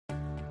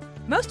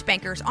Most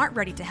bankers aren't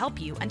ready to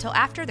help you until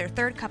after their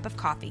third cup of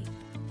coffee.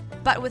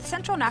 But with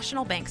Central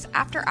National Bank's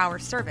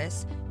after-hours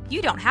service,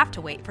 you don't have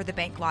to wait for the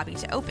bank lobby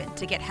to open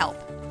to get help.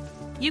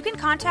 You can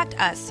contact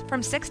us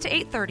from 6 to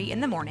 8:30 in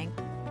the morning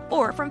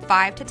or from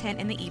 5 to 10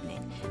 in the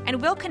evening,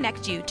 and we'll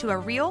connect you to a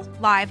real,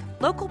 live,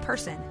 local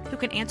person who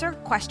can answer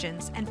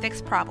questions and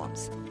fix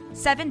problems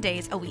 7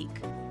 days a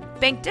week.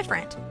 Bank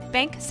different.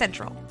 Bank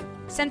Central.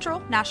 Central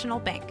National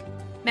Bank.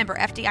 Member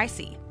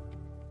FDIC.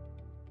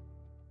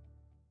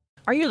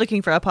 Are you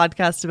looking for a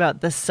podcast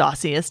about the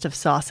sauciest of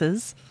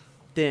sauces?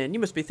 Then you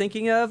must be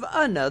thinking of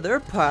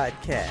another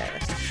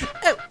podcast.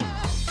 Oh.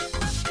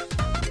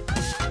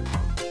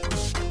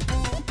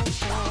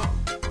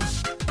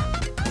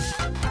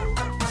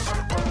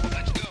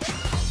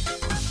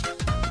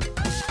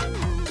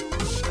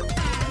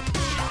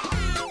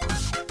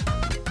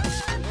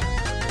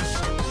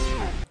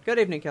 Good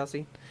evening,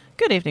 Kelsey.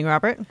 Good evening,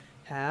 Robert.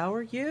 How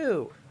are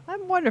you?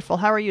 I'm wonderful.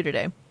 How are you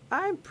today?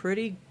 I'm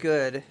pretty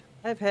good.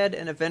 I've had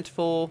an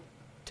eventful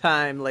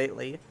time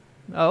lately.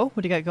 Oh,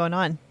 what do you got going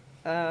on?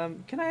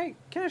 Can I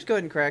just go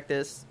ahead and crack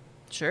this?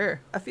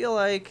 Sure. I feel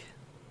like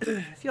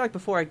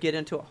before I get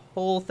into a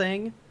whole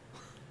thing,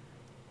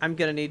 I'm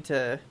gonna need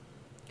to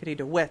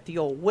wet the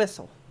old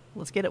whistle.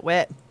 Let's get it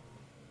wet.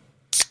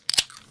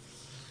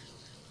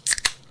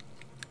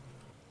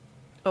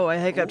 Oh, I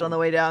hiccuped on the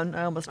way down.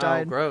 I almost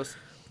died. Oh, gross.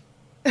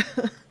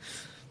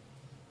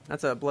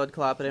 That's a blood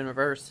clot, but in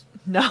reverse.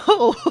 No.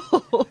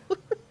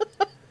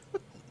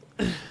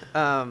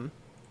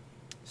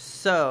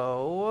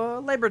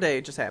 So Labor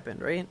Day just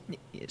happened, right?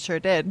 It sure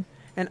did.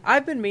 And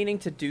I've been meaning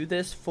to do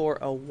this for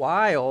a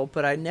while,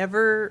 but I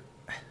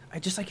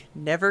just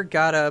never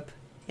got up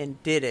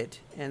and did it.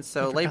 And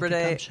so Labor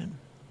Day,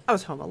 I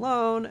was home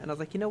alone, and I was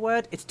like, you know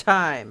what? It's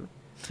time.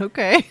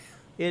 Okay.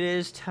 It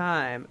is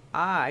time.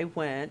 I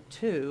went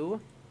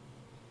to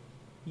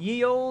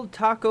ye old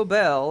Taco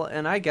Bell,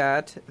 and I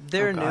got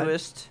their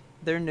newest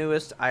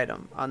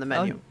item on the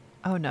menu.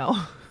 Oh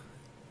no.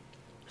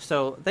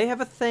 So they have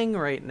a thing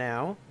right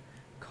now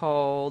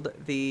called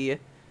the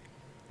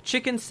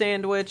chicken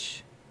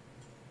sandwich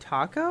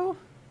taco.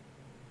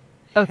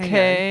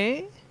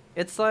 Okay.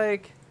 It's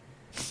like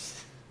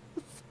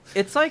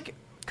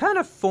kind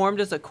of formed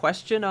as a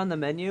question on the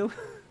menu.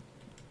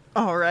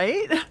 All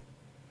right.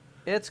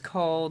 It's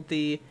called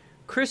the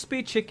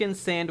crispy chicken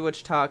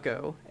sandwich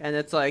taco, and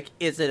it's like,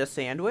 is it a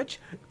sandwich?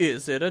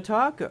 Is it a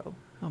taco?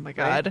 Oh my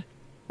god. Right?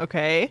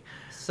 Okay.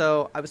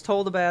 So I was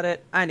told about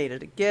it. I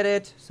needed to get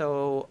it.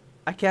 So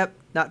I kept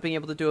not being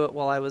able to do it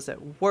while I was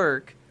at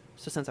work.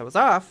 So since I was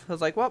off, I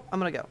was like, well, I'm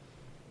going to go.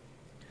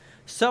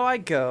 So I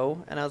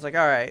go, and I was like,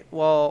 all right,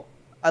 well,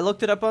 I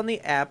looked it up on the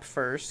app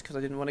first because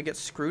I didn't want to get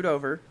screwed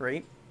over,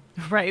 right?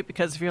 Right,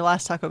 because of your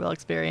last Taco Bell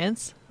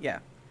experience. Yeah.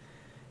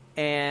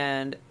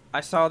 And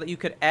I saw that you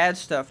could add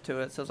stuff to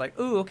it. So I was like,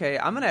 ooh, okay,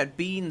 I'm going to add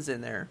beans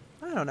in there.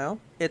 I don't know.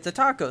 It's a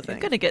taco thing.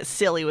 You're going to get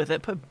silly with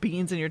it. Put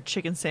beans in your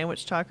chicken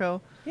sandwich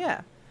taco.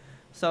 Yeah.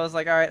 So I was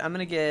like, all right, I'm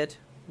going to get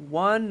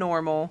one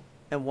normal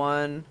and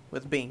one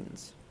with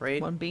beans,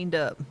 right? One beaned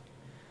up.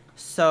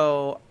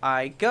 So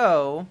I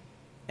go,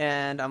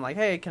 and I'm like,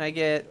 hey, can I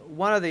get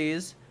one of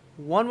these,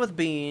 one with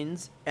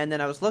beans? And then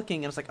I was looking,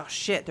 and I was like, oh,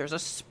 shit, there's a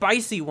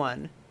spicy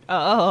one.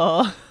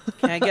 Oh.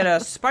 Can I get a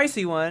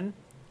spicy one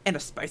and a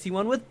spicy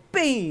one with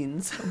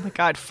beans? Oh, my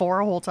God,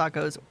 4 whole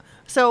tacos.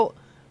 So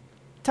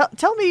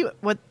tell me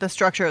what the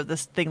structure of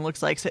this thing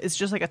looks like. So it's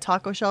just like a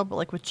taco shell, but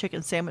like with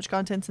chicken sandwich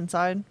contents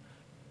inside?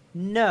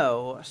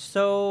 No.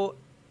 So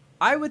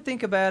I would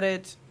think about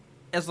it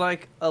as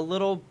like a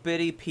little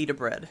bitty pita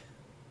bread.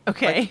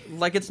 Okay.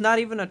 Like it's not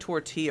even a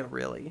tortilla,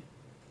 really.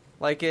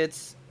 Like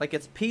it's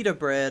pita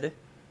bread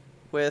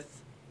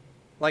with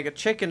like a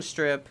chicken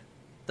strip,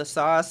 the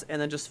sauce, and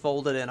then just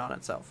folded in on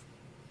itself.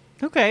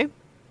 Okay.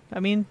 I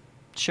mean,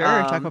 sure,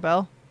 Taco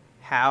Bell.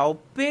 How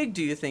big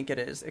do you think it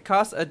is? It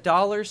costs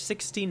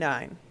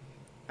 $1.69.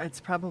 It's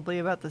probably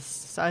about the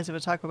size of a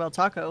Taco Bell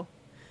taco.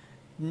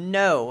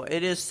 No,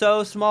 it is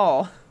so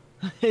small.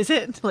 Is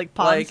it? Like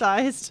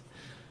palm-sized?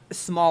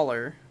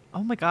 Smaller.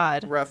 Oh my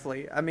god.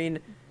 Roughly. I mean,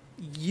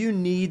 you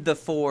need the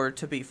 4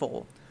 to be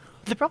full.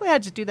 They probably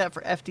had to do that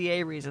for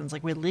FDA reasons.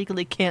 Like, we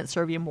legally can't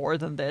serve you more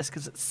than this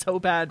because it's so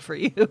bad for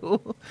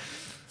you.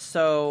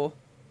 So,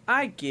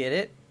 I get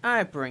it.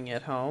 I bring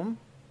it home.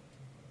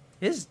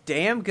 It's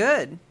damn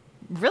good.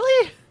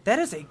 Really? That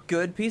is a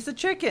good piece of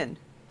chicken.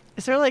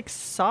 Is there, like,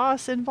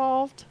 sauce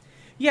involved?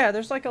 Yeah,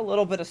 there's, like, a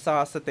little bit of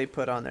sauce that they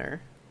put on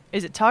there.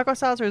 Is it taco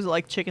sauce or is it,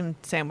 like, chicken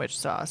sandwich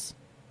sauce?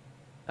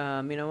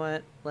 You know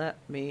what?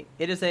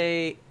 It is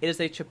a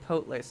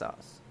chipotle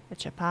sauce. A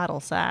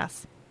chipotle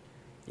sauce.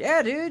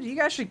 Yeah, dude, you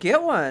guys should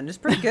get one. It's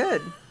pretty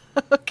good.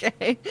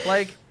 Okay.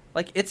 Like,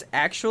 it's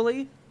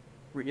actually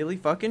really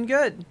fucking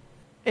good.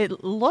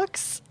 It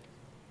looks...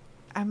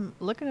 I'm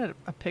looking at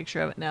a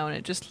picture of it now, and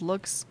it just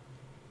looks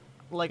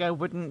like I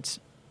wouldn't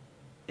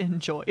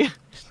enjoy it.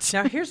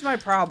 Now, here's my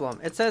problem.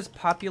 It says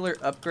popular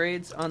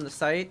upgrades on the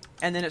site,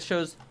 and then it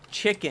shows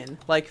chicken,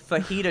 like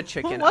fajita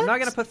chicken. What? I'm not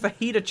going to put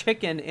fajita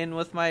chicken in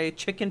with my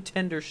chicken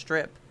tender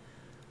strip.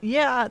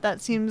 Yeah,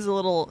 that seems a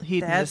little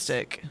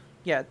hedonistic.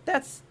 Yeah,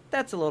 that's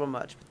a little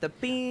much. But the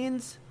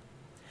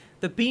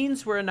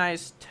beans were a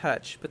nice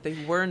touch, but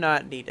they were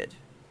not needed.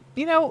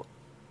 You know,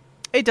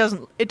 it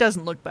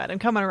doesn't look bad. I'm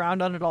coming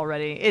around on it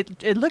already.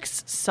 It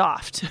looks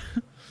soft.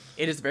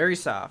 It is very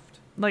soft.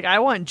 Like, I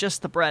want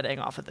just the breading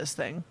off of this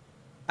thing.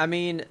 I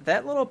mean,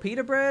 that little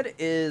pita bread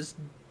is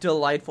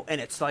delightful,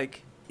 and it's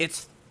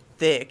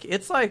thick.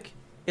 It's like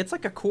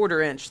a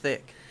quarter-inch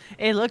thick.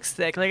 It looks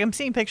thick. Like, I'm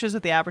seeing pictures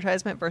of the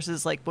advertisement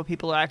versus, like, what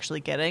people are actually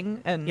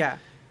getting. And, yeah.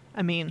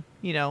 I mean,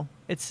 you know,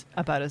 it's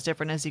about as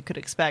different as you could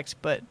expect,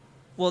 but...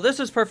 Well,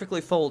 this is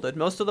perfectly folded.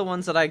 Most of the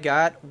ones that I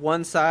got,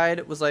 one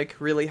side was, like,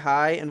 really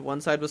high, and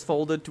one side was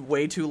folded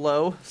way too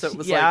low. So it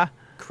was, like,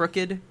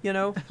 crooked, you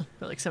know?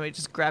 Like, somebody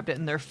just grabbed it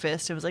in their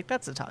fist and was like,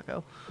 that's a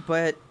taco.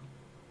 But,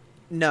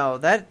 no,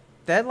 that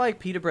like,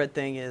 pita bread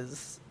thing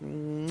is...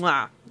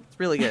 Mwah! It's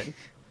really good.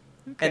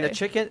 Okay. And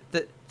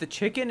the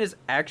chicken is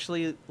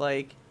actually,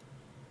 like,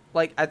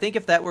 I think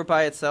if that were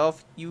by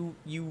itself, you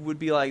would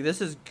be like,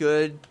 this is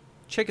good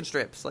chicken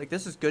strips. Like,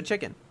 this is good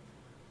chicken.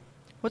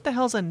 What the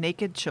hell's a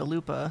naked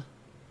chalupa?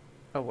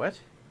 A what?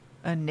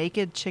 A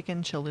naked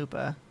chicken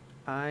chalupa.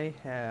 I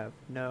have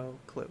no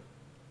clue.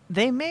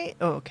 They made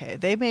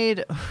they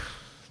made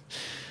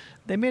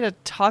a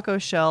taco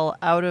shell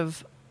out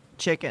of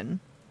chicken.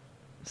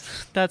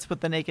 That's what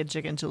the naked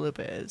chicken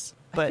chalupa is.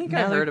 But I think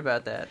I heard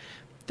about that.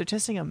 They're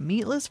testing a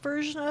meatless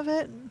version of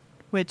it,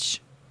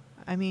 which,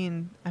 I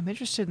mean, I'm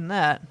interested in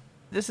that.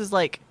 This is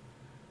like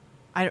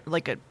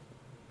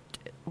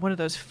one of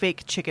those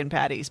fake chicken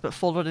patties, but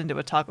folded into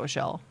a taco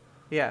shell.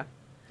 Yeah.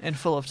 And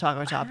full of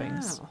taco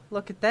toppings. Wow,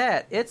 look at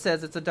that. It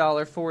says it's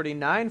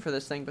 $1.49 for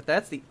this thing, but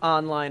that's the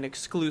online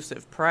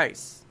exclusive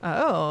price.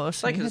 Oh,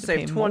 so you can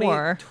save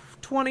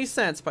 20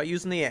 cents by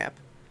using the app.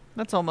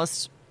 That's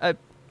almost a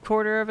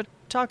quarter of a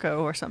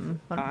taco or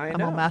something.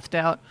 I'm all mathed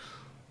out.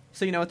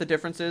 So you know what the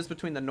difference is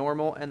between the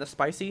normal and the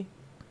spicy?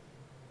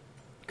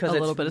 A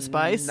little bit of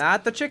spice?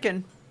 Not the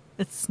chicken.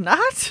 It's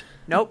not?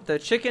 Nope, the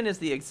chicken is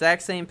the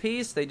exact same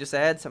piece. They just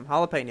add some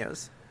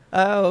jalapenos.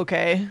 Oh,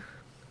 okay.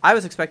 I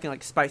was expecting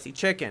like spicy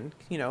chicken.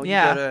 You know,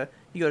 yeah.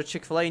 you go to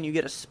Chick-fil-A and you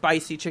get a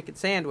spicy chicken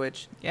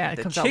sandwich. Yeah, it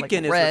the comes chicken out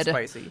like is red. the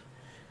spicy.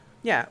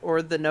 Yeah,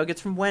 or the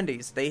nuggets from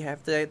Wendy's. They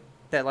have that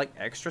like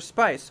extra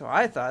spice. So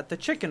I thought the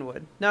chicken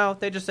would. No,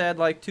 they just add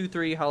like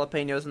 2-3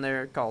 jalapenos in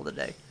there, call it a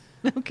day.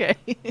 Okay.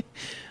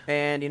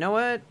 And you know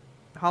what?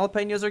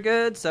 Jalapenos are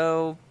good,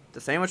 so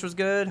the sandwich was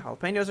good.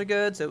 Jalapenos are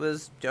good, so it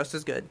was just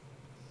as good.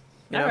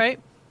 All right.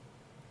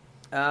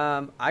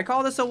 I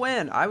call this a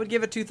win. I would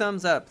give it 2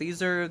 thumbs up.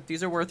 These are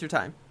worth your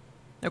time.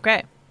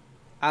 Okay.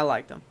 I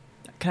liked them.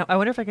 I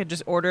wonder if I could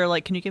just order,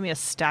 like, can you give me a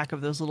stack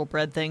of those little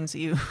bread things that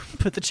you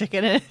put the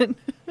chicken in?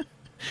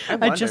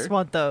 I just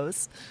want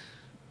those.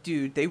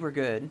 Dude, they were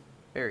good.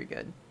 Very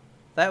good.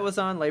 That was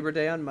on Labor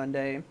Day on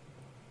Monday.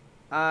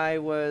 I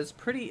was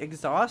pretty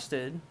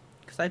exhausted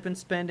because I'd been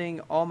spending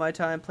all my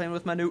time playing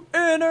with my new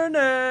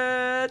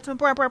internet.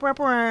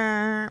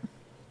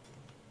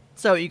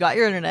 So you got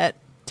your internet.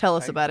 Tell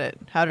us about it.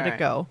 How did it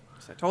go?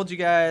 So I told you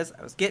guys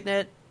I was getting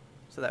it.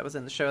 So that was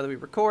in the show that we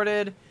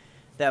recorded.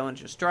 That one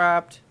just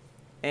dropped.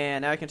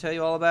 And now I can tell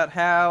you all about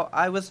how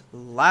I was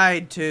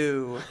lied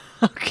to.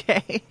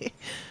 Okay.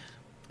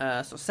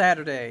 So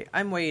Saturday,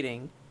 I'm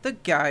waiting. The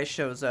guy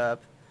shows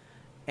up.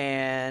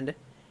 And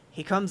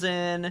he comes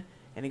in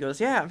and he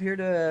goes, yeah, I'm here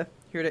to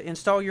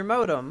install your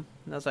modem.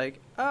 And I was like,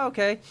 oh,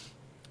 okay.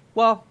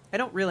 Well, I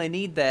don't really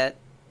need that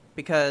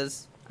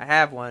because I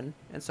have one.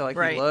 And so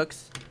he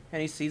looks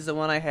and he sees the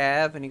one I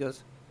have and he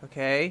goes,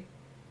 okay.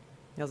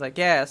 And I was like,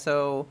 yeah,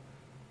 so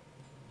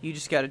you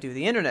just got to do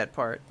the internet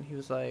part. And he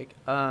was like,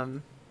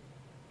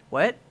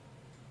 what?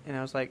 And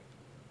I was like,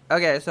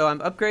 okay, so I'm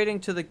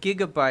upgrading to the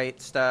gigabyte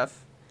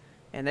stuff.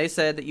 And they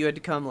said that you had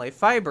to come lay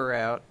fiber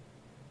out.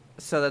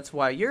 So that's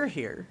why you're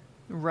here.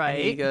 Right.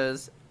 And he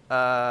goes,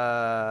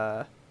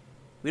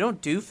 we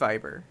don't do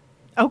fiber.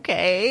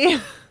 Okay.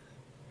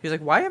 He's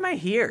like, why am I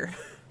here?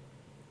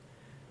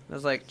 I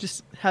was like,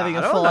 just having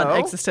a full-on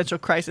existential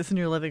crisis in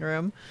your living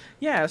room.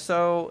 Yeah,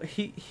 so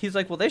he's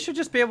like, well, they should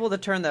just be able to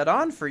turn that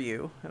on for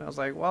you. And I was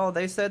like, well,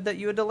 they said that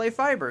you had to lay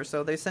fiber,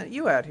 so they sent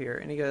you out here.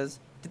 And he goes,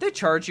 did they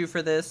charge you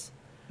for this?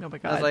 Oh, my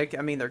God. I was like,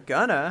 I mean, they're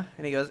gonna.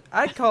 And he goes,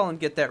 I'd call and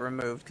get that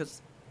removed,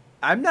 because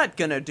I'm not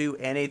gonna do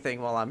anything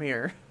while I'm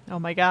here. Oh,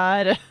 my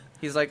God.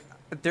 He's like,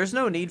 there's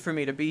no need for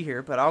me to be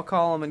here, but I'll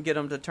call them and get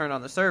them to turn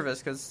on the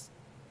service, because,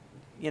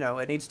 you know,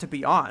 it needs to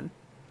be on.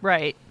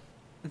 Right.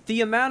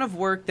 The amount of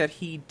work that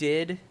he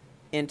did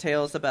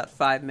entails about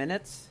 5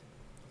 minutes,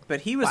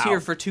 but he was here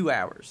for 2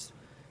 hours.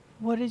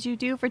 What did you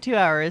do for 2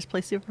 hours?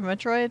 Play Super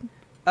Metroid?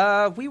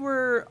 We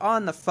were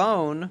on the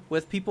phone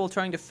with people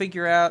trying to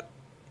figure out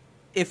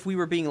if we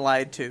were being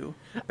lied to,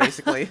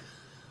 basically.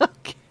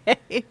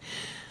 Okay.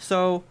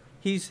 So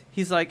he's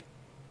like,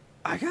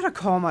 I gotta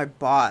call my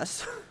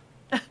boss.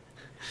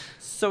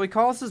 So he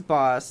calls his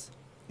boss,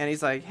 and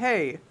he's like,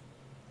 hey,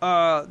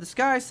 this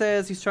guy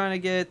says he's trying to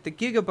get the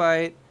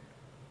gigabyte,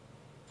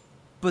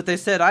 but they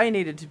said I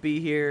needed to be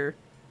here,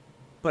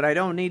 but I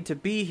don't need to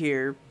be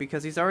here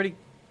because he's already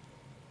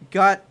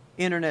got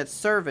internet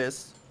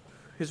service.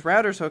 His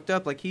router's hooked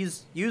up, like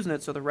he's using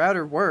it, so the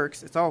router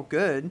works. It's all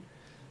good.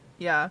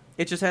 Yeah.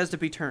 It just has to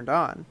be turned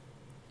on.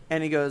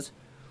 And he goes,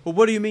 well,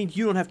 what do you mean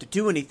you don't have to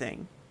do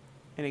anything?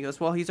 And he goes,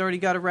 well, he's already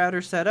got a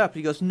router set up.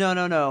 He goes,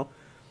 no.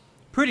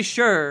 Pretty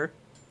sure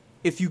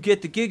if you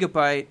get the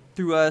gigabyte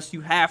through us,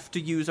 you have to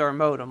use our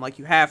modem. Like,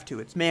 you have to.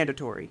 It's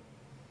mandatory.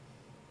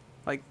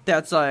 Like,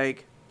 that's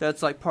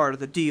part of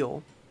the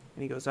deal.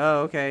 And he goes,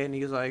 oh, okay. And he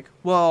goes like,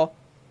 well,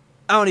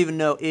 I don't even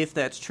know if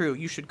that's true.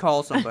 You should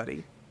call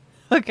somebody.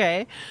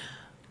 Okay.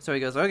 So he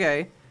goes,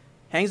 okay.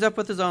 Hangs up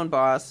with his own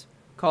boss.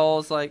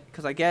 Calls, like,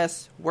 because I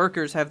guess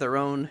workers have their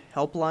own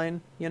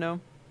helpline, you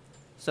know?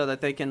 So that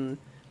they can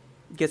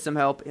get some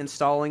help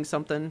installing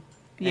something.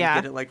 And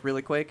get it, like,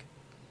 really quick.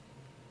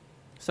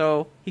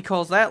 So he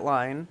calls that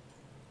line.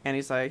 And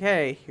he's like,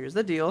 hey, here's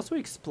the deal. So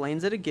he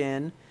explains it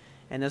again.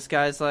 And this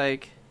guy's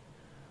like,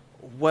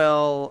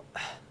 well,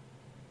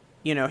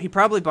 you know, he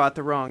probably bought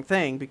the wrong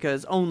thing.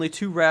 Because only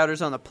 2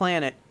 routers on the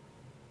planet,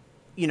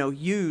 you know,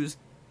 use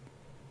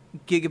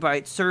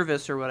gigabyte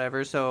service or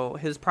whatever, so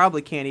his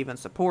probably can't even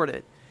support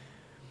it.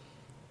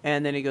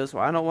 And then he goes,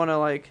 well, I don't want to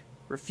like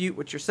refute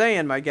what you're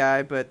saying, my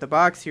guy, but the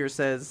box here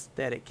says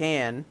that it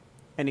can.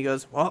 And he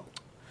goes, well,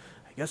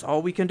 I guess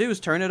all we can do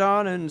is turn it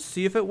on and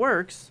see if it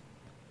works.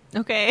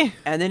 Okay.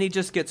 And then he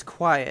just gets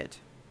quiet.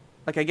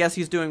 Like, I guess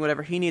he's doing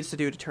whatever he needs to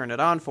do to turn it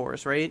on for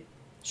us, right?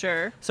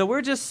 Sure. So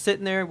we're just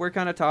sitting there, we're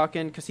kind of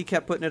talking, because he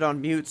kept putting it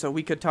on mute so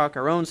we could talk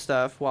our own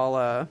stuff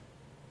while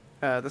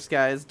this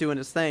guy is doing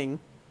his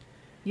thing.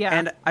 Yeah.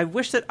 And I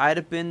wish that I'd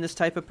have been this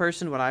type of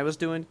person when I was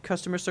doing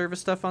customer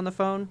service stuff on the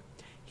phone.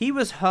 He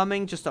was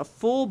humming just a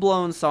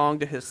full-blown song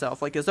to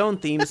himself, like his own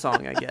theme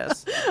song, I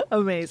guess.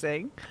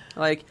 Amazing.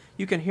 Like,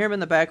 you can hear him in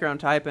the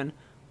background typing.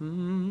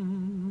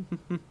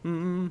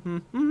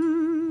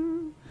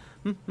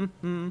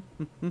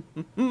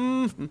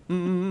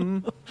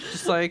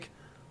 Just like,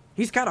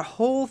 he's got a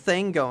whole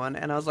thing going.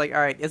 And I was like, all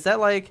right, is that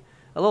like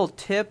a little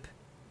tip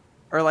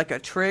or like a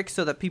trick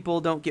so that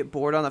people don't get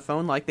bored on the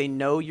phone, like they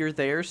know you're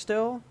there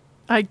still?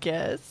 I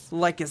guess.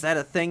 Like, is that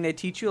a thing they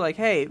teach you? Like,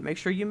 hey, make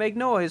sure you make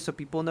noise so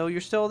people know you're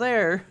still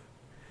there.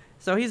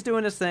 So he's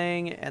doing his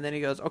thing, and then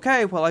he goes,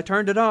 okay, well, I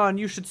turned it on.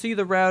 You should see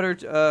the router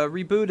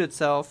reboot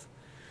itself.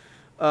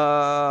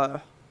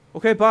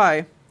 Okay,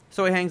 bye.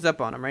 So he hangs up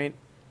on him, right?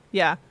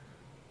 Yeah.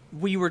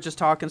 We were just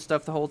talking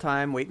stuff the whole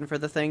time, waiting for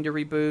the thing to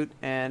reboot,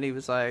 and he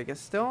was like, it's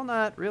still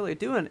not really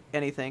doing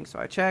anything. So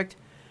I checked.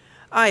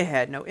 I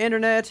had no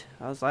internet.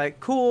 I was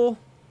like, cool.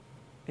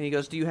 And he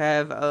goes, do you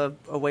have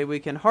a way we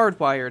can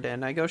hardwire it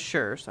in? I go,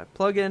 sure. So I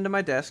plug it into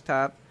my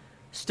desktop.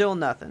 Still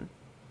nothing.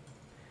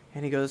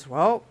 And he goes,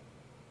 well,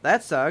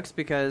 that sucks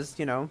because,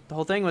 you know, the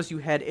whole thing was you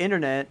had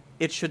internet.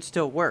 It should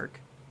still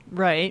work.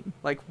 Right.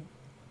 Like,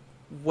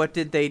 what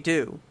did they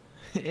do?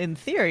 In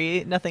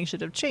theory, nothing should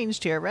have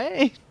changed here,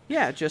 right?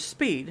 Yeah, just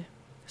speed.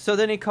 So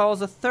then he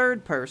calls a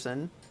third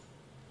person.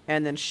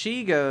 And then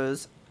she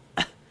goes,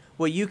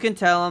 well, you can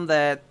tell him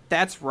that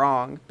that's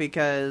wrong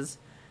because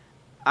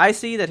I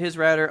see that his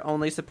router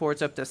only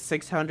supports up to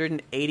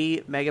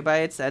 680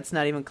 megabytes. That's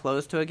not even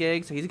close to a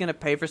gig. So he's going to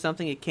pay for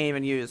something he can't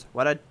even use.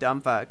 What a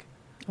dumb fuck.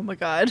 Oh my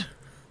god.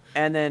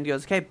 And then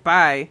goes, okay,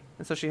 bye.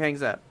 And so she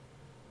hangs up.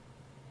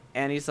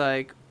 And he's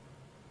like,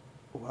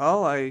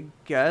 well, I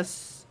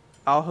guess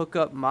I'll hook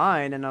up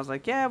mine. And I was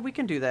like, yeah, we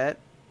can do that.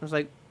 I was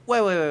like,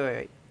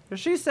 wait. So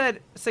she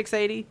said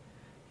 680.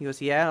 He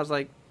goes, yeah. And I was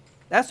like,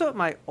 that's what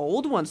my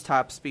old one's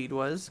top speed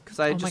was. Because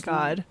I just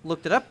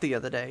looked it up the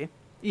other day.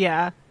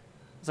 Yeah. I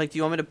was like, do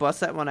you want me to bust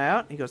that one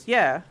out? He goes,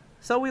 yeah.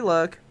 So we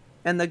look.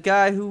 And the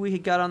guy who we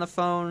got on the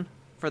phone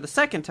for the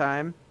second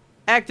time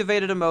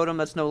activated a modem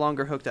that's no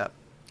longer hooked up.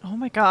 Oh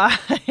my god.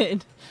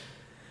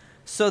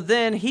 So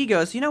then he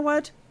goes, you know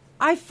what?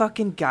 I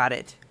fucking got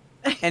it.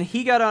 And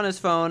he got on his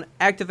phone,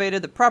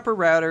 activated the proper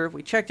router.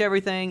 We checked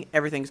everything.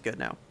 Everything's good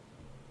now.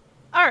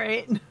 All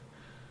right.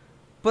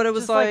 But it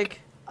was Just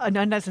like an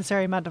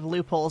unnecessary amount of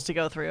loopholes to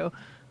go through.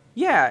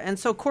 Yeah, and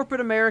so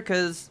corporate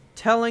America's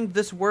telling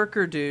this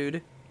worker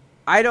dude,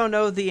 I don't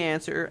know the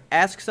answer.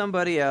 Ask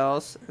somebody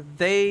else.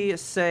 They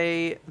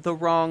say the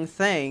wrong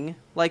thing.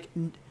 Like,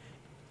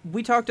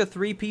 we talked to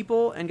 3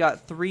 people and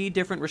got 3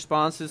 different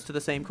responses to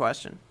the same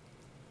question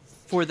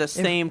for the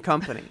same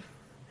company.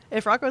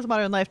 If Rocco's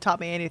Modern Life taught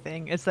me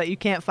anything, it's that you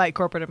can't fight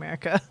corporate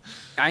America.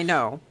 I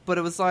know, but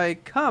it was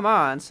like, come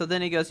on. So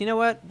then he goes, you know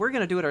what? We're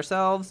going to do it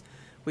ourselves.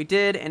 We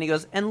did, and he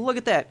goes, and look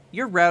at that.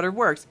 Your router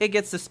works. It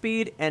gets the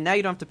speed, and now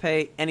you don't have to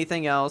pay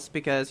anything else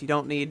because you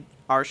don't need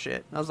our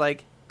shit. And I was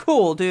like,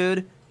 cool,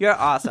 dude. You're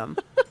awesome.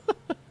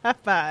 High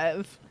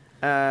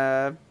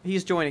five.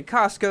 He's joining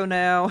Costco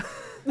now.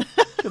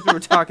 Because we were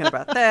talking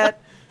about that.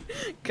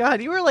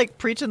 God, you were like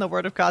preaching the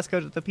word of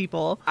Costco to the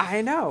people.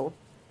 I know.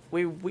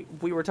 We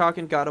were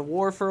talking God of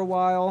War for a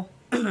while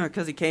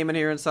because he came in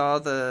here and saw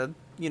the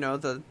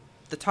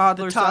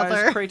toddler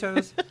size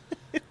Kratos.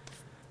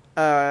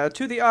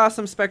 To the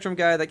awesome Spectrum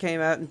guy that came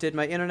out and did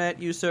my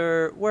internet, you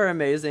sir were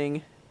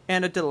amazing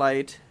and a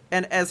delight.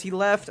 And as he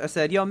left, I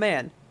said, yo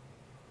man,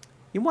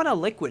 you want a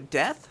liquid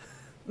death?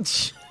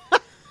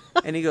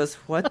 And he goes,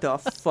 what the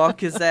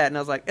fuck is that? And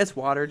I was like, it's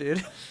water,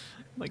 dude.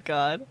 My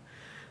God.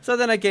 So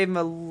then I gave him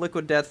a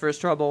liquid death for his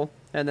trouble,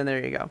 and then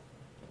there you go.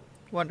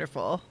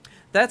 Wonderful.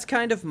 That's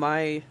kind of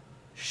my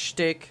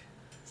shtick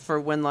for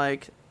when,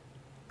 like,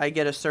 I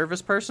get a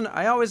service person.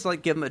 I always,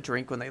 like, give them a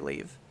drink when they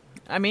leave.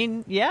 I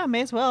mean, yeah,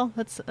 may as well.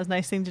 That's a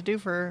nice thing to do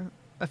for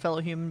a fellow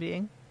human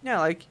being. Yeah,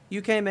 like,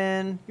 you came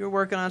in, you were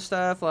working on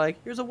stuff, like,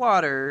 here's a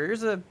water,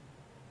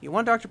 you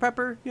want Dr.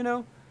 Pepper, you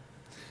know?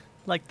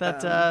 Like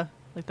that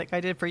guy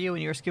did for you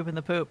when you were scooping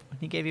the poop.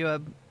 He gave you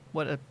a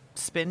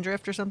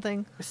Spindrift or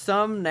something?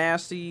 Some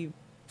nasty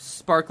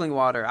sparkling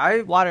water.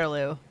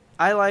 Waterloo.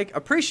 I, like,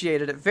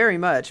 appreciated it very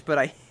much, but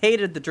I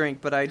hated the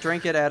drink, but I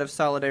drank it out of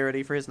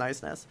solidarity for his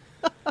niceness.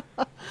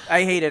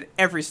 I hated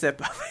every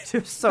sip of it.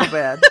 It was so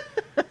bad.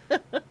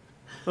 I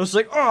was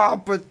like,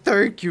 oh, but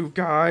thank you,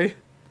 guy.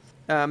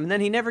 And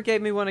then he never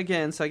gave me one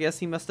again, so I guess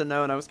he must have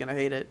known I was going to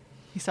hate it.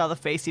 He saw the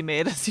face he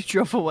made as he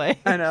drove away.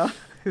 I know.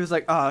 He was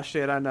like, oh,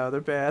 shit, I know, they're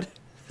bad.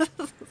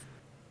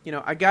 You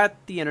know, I got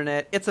the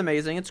internet. It's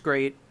amazing. It's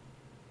great.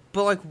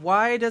 But, like,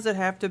 why does it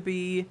have to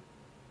be...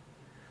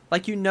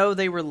 Like, you know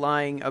they were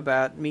lying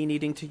about me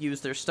needing to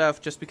use their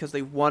stuff just because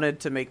they wanted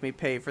to make me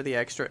pay for the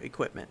extra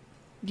equipment.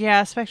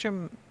 Yeah,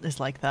 Spectrum is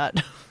like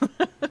that.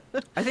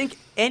 I think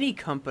any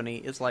company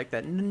is like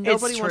that.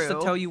 Nobody wants to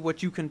tell you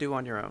what you can do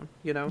on your own,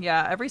 you know?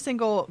 Yeah, every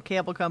single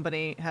cable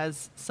company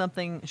has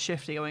something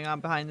shifty going on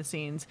behind the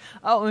scenes.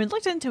 Oh, we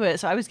looked into it.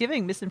 So I was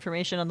giving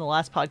misinformation on the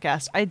last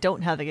podcast. I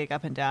don't have the gig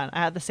up and down. I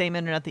have the same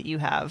internet that you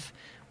have.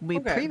 We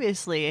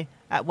previously,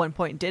 at one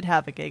point, did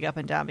have a gig up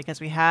and down because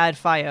we had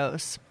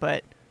Fios,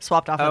 but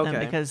swapped off with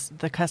them because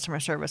the customer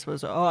service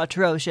was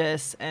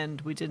atrocious and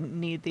we didn't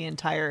need the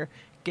entire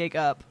gig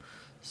up.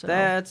 So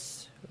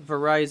that's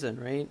Verizon,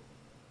 right?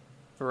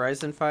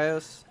 Verizon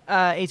Fios?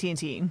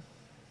 AT&T.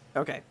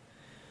 Okay.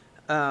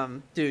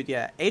 Dude,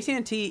 yeah.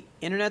 AT&T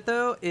internet,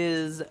 though,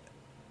 is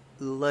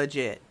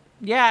legit.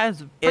 Yeah, it's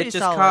pretty It just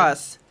solid.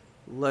 costs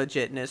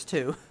legitness,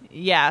 too.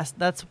 Yes,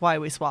 that's why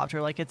we swapped.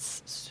 We're like,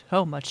 it's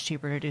so much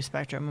cheaper to do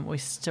Spectrum, and we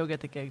still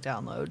get the gig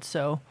download,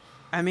 so...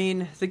 I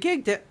mean, the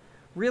gig...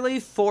 really,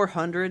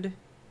 400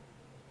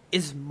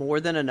 is more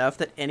than enough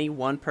that any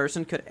one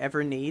person could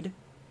ever need.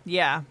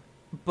 Yeah.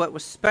 But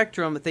with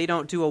Spectrum, they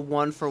don't do a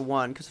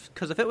one-for-one.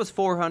 Because if it was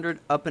 400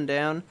 up and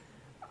down,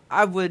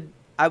 I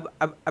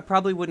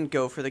probably wouldn't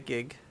go for the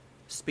gig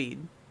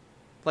speed.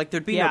 Like,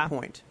 there'd be no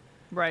point.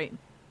 Right.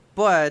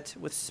 But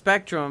with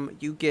Spectrum,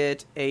 you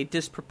get a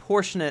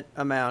disproportionate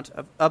amount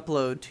of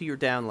upload to your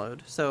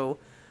download. So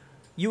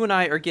you and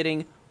I are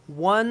getting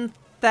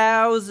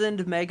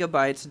 1,000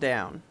 megabytes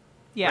down.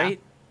 Yeah. Right?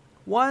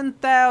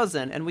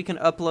 1,000, and we can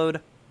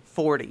upload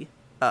 40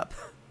 up.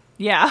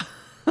 Yeah.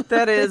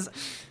 That is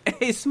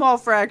a small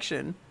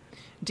fraction.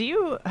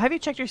 Have you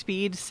checked your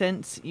speed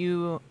since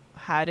you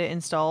had it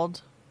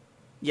installed?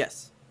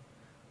 Yes.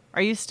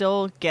 Are you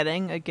still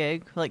getting a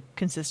gig, like,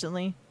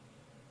 consistently?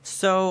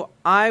 So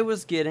I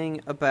was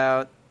getting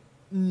about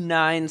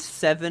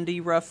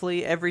 970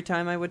 roughly every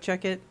time I would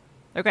check it.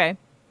 Okay.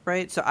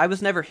 Right? So I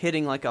was never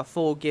hitting like a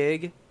full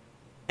gig.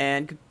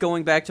 And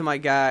going back to my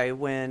guy,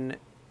 when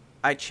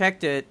I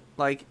checked it,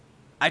 like,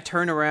 I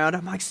turn around,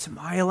 I'm like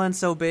smiling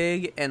so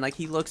big, and like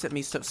he looks at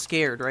me so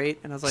scared, right?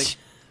 And I was like,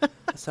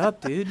 what's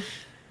up, dude?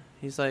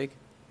 He's like,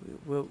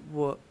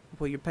 well,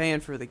 you're paying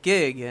for the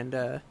gig,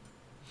 and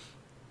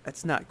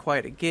that's not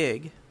quite a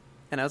gig.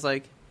 And I was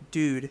like,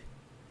 dude,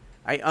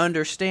 I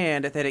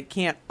understand that it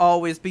can't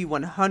always be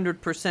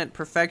 100%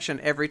 perfection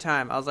every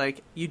time. I was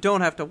like, you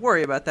don't have to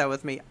worry about that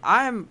with me.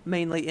 I'm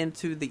mainly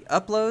into the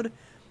upload,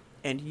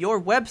 and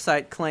your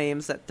website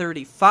claims that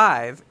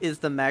 35 is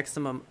the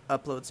maximum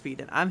upload speed,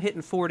 and I'm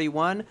hitting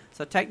 41,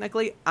 so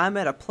technically I'm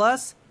at a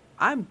plus.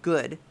 I'm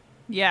good.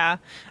 Yeah,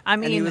 I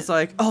mean, and he was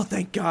like, "Oh,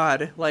 thank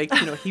God!" Like,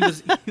 you know, he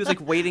was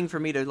like waiting for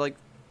me to like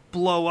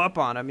blow up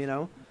on him, you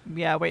know?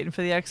 Yeah, waiting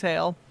for the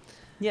exhale.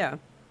 Yeah,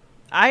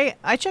 I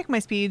check my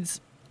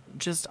speeds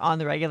just on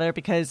the regular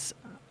because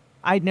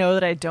I know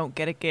that I don't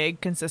get a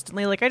gig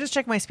consistently. Like, I just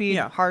check my speed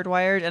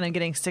hardwired, and I'm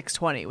getting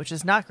 620, which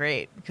is not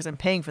great because I'm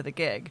paying for the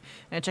gig.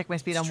 And I check my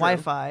speed on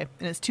Wi-Fi,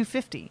 and it's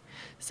 250.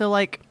 So,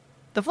 like,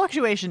 the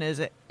fluctuation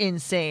is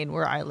insane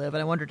where I live,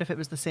 and I wondered if it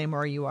was the same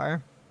where you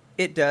are.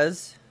 It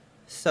does.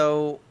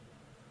 So,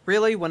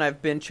 really, when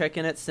I've been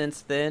checking it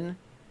since then,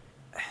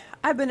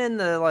 I've been in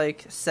the,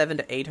 like,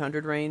 700 to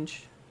 800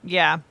 range.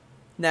 Yeah.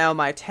 Now,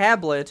 my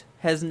tablet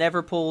has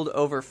never pulled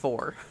over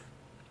 4.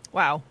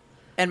 Wow.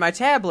 And my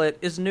tablet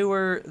is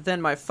newer than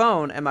my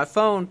phone, and my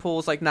phone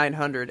pulls like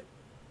 900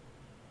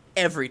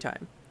 every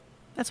time.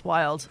 That's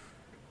wild.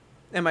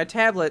 And my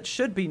tablet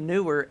should be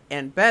newer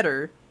and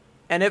better,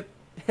 and it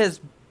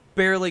has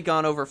barely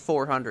gone over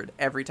 400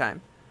 every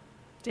time.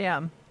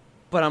 Damn.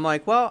 But I'm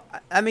like, well,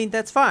 I mean,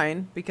 that's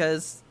fine,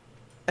 because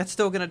it's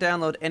still going to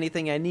download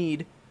anything I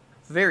need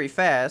very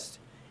fast.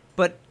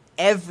 But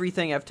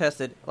everything I've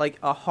tested, like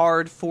a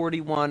hard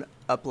 41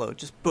 upload,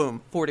 just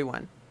boom,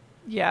 41.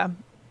 Yeah.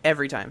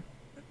 Every time.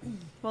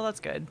 Well,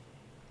 that's good.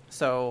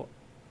 So,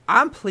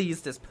 I'm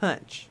pleased as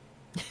punch.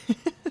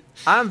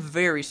 I'm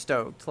very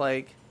stoked.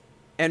 Like,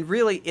 And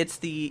really, it's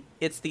the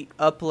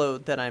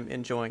upload that I'm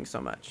enjoying so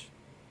much.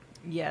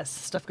 Yes,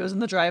 stuff goes in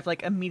the drive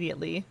like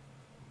immediately.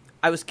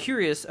 I was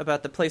curious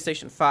about the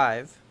PlayStation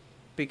 5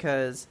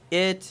 because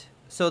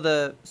so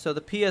the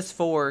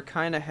PS4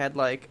 kind of had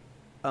like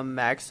a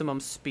maximum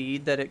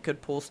speed that it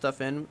could pull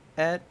stuff in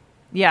at.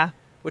 Yeah.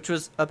 Which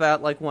was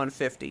about like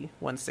 150,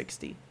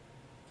 160.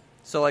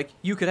 So like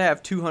you could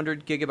have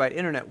 200 gigabyte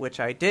internet,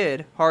 which I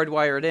did,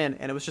 hardwired in,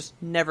 and it was just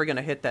never going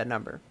to hit that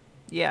number.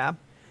 Yeah.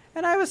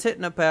 And I was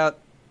hitting about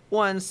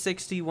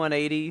 160,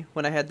 180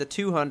 when I had the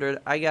 200.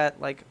 I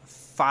got like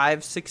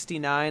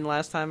 569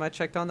 last time I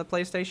checked on the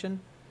PlayStation.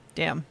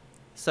 Damn.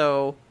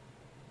 So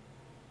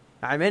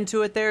I'm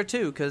into it there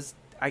too, because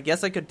I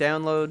guess I could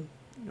download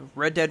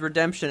Red Dead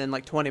Redemption in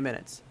like 20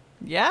 minutes.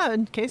 Yeah,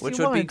 in case which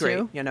you would be wanted great,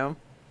 to. you know.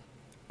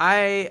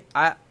 I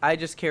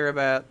just care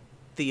about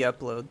the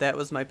upload. That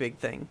was my big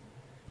thing.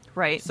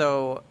 Right.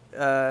 So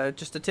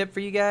just a tip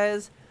for you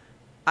guys.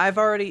 I've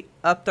already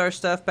upped our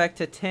stuff back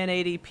to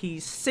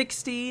 1080p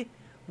 60.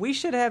 We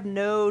should have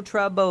no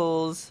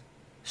troubles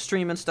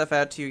streaming stuff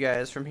out to you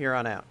guys from here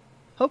on out.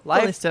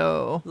 Hopefully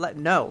so.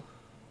 No.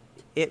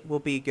 It will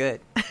be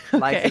good.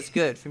 Life is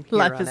good from here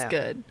on out. Life is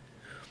good.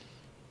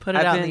 Put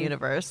it out in the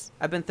universe.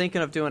 I've been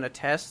thinking of doing a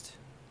test.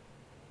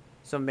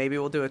 So maybe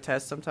we'll do a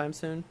test sometime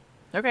soon.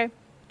 Okay.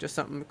 Just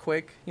something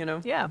quick, you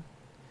know? Yeah.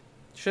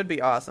 Should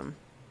be awesome.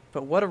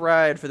 But what a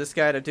ride for this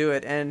guy to do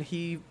it. And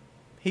he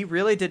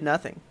really did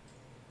nothing.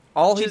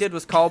 All he did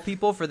was call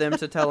people for them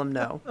to tell him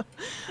no.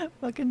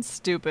 Fucking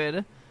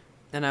stupid.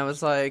 And I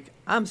was like,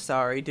 I'm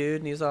sorry,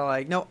 dude. And he's all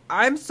like, no,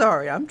 I'm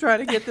sorry. I'm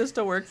trying to get this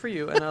to work for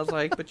you. And I was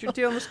like, but you're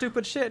dealing with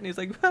stupid shit. And he's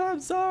like, but I'm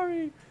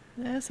sorry.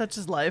 Yeah, such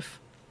is life.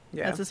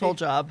 Yeah. That's his whole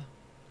job.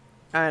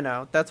 I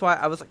know. That's why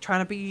I was like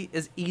trying to be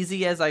as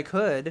easy as I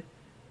could,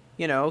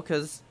 you know,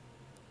 because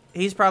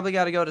he's probably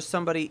got to go to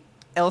somebody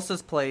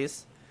else's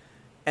place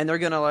and they're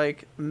going to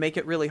like make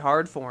it really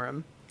hard for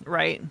him.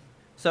 Right.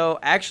 So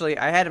actually,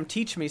 I had him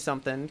teach me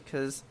something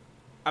because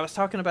I was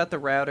talking about the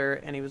router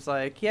and he was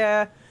like,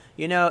 yeah,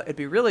 you know, it'd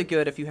be really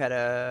good if you had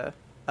a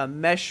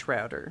mesh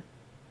router.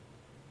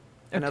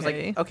 And I was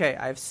like, okay,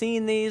 I've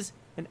seen these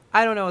and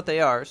I don't know what they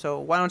are. So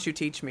why don't you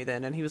teach me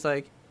then? And he was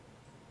like,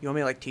 you want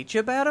me to like teach you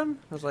about them?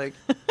 I was like,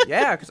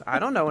 yeah, because I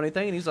don't know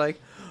anything. And he's like,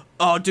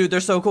 oh, dude, they're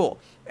so cool.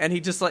 And he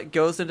just like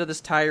goes into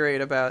this tirade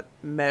about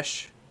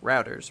mesh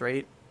routers,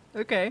 right?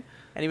 Okay.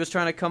 And he was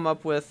trying to come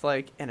up with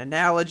like an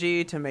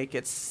analogy to make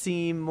it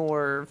seem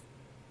more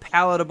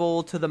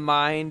palatable to the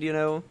mind, you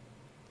know?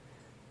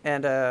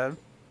 And,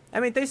 I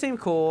mean, they seem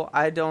cool.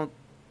 I don't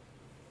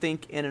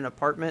think in an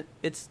apartment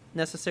it's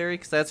necessary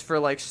because that's for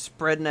like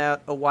spreading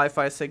out a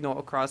Wi-Fi signal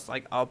across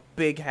like a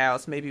big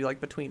house, maybe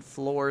like between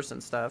floors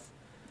and stuff.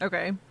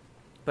 Okay.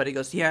 But he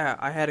goes, yeah,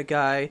 I had a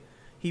guy,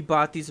 he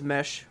bought these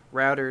mesh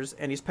routers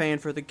and he's paying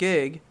for the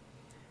gig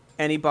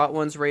and he bought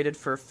ones rated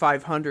for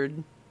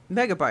 500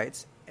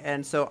 megabytes.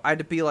 And so I had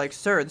to be like,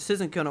 sir, this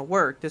isn't going to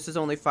work. This is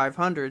only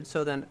 500.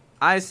 So then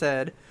I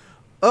said,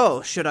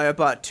 oh, should I have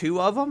bought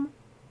 2 of them?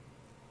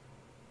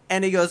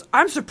 And he goes,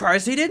 I'm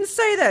surprised he didn't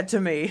say that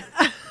to me.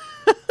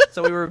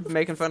 So we were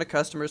making fun of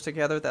customers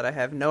together that I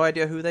have no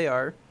idea who they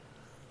are.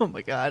 Oh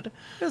my god.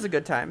 It was a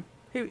good time.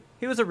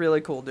 He was a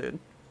really cool dude.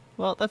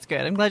 Well, that's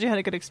good. I'm glad you had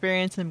a good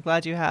experience, and I'm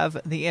glad you have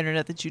the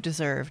internet that you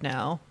deserve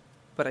now.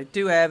 But I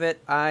do have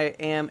it. I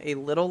am a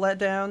little let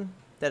down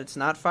that it's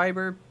not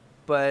fiber,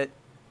 but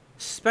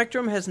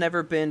Spectrum has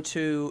never been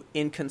too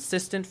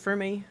inconsistent for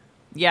me.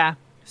 Yeah.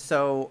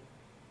 So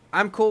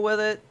I'm cool with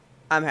it.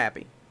 I'm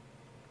happy.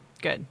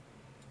 Good.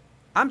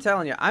 I'm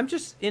telling you, I'm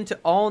just into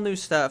all new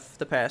stuff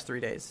the past 3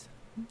 days.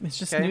 It's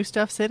just new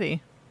stuff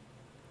city.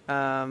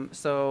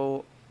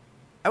 So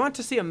I went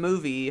to see a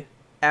movie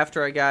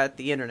after I got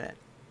the internet,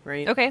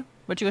 right? Okay.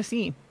 What'd you go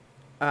see?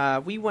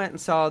 We went and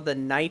saw The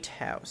Night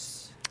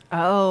House.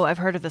 Oh, I've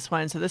heard of this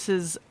one. So this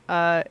is,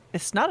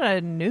 it's not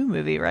a new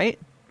movie, right?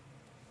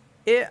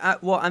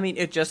 Well, I mean,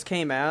 it just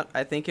came out.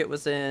 I think it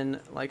was in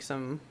like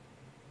some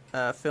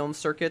film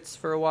circuits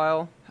for a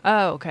while.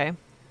 Oh, okay.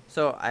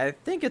 So I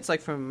think it's like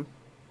from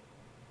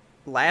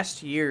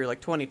last year, like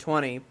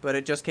 2020, but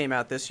it just came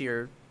out this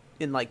year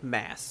in like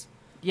mass.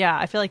 Yeah,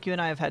 I feel like you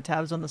and I have had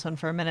tabs on this one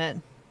for a minute.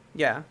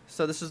 Yeah,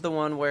 so this is the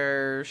one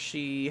where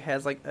she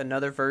has like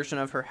another version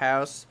of her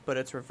house, but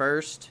it's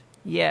reversed.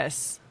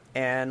 Yes.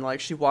 And like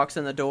she walks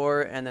in the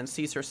door and then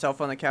sees herself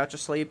on the couch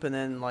asleep, and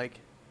then like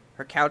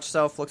her couch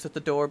self looks at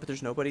the door, but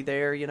there's nobody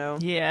there, you know?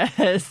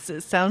 Yes,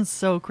 it sounds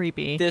so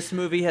creepy. This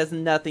movie has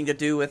nothing to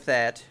do with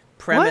that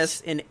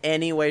premise in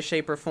any way,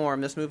 shape, or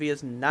form. This movie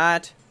is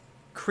not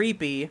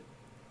creepy.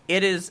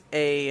 It is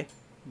a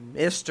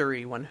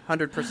mystery,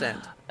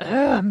 100%.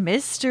 Ugh,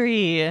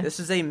 mystery.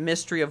 This is a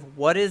mystery of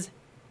what is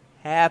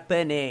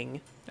happening.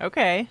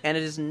 Okay. And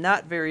it is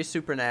not very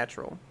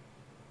supernatural.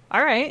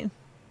 All right.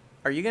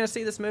 Are you going to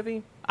see this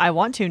movie? I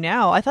want to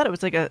now. I thought it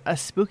was like a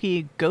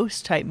spooky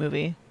ghost type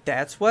movie.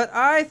 That's what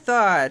I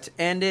thought.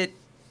 And it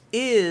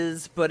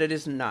is, but it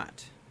is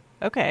not.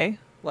 Okay.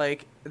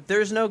 Like,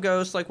 there's no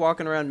ghost like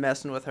walking around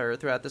messing with her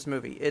throughout this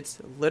movie. It's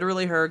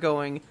literally her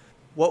going,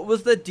 what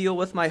was the deal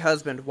with my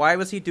husband? Why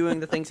was he doing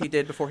the things he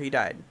did before he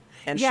died?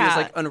 And she was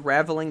like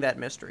unraveling that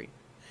mystery.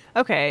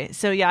 Okay,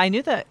 so yeah, I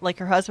knew that like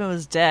her husband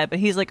was dead, but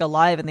he's like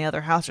alive in the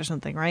other house or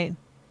something, right?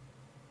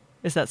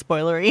 Is that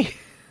spoilery?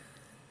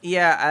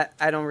 Yeah,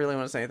 I don't really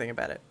want to say anything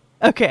about it.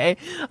 Okay,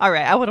 all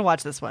right, I want to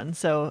watch this one.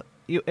 So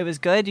it was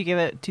good? You give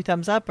it 2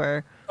 thumbs up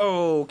or?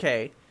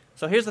 Okay,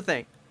 so here's the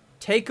thing.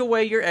 Take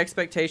away your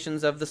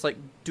expectations of this like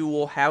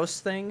dual house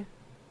thing.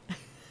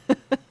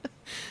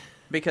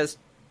 Because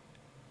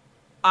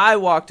I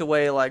walked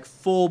away like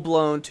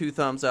full-blown 2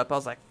 thumbs up. I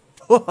was like,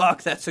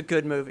 fuck, that's a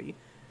good movie.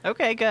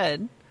 Okay,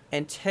 good.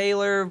 And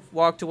Taylor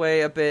walked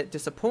away a bit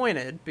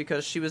disappointed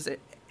because she was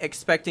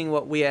expecting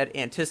what we had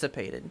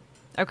anticipated.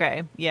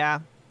 Okay, yeah.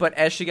 But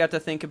as she got to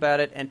think about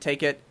it and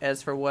take it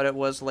as for what it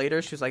was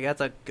later, she was like, that's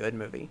a good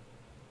movie.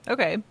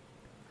 Okay.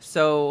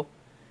 So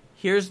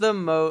here's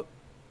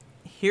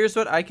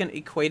what I can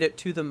equate it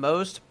to the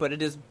most, but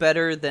it is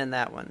better than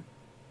that one.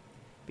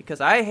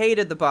 Because I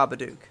hated the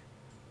Babadook,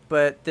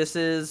 but this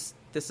is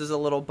a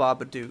little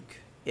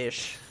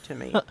Babadook-ish to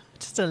me.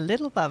 Just a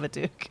little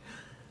Babadook.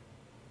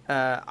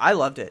 I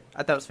loved it.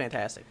 I thought it was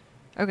fantastic.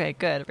 Okay,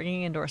 good.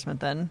 Ringing endorsement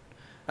then.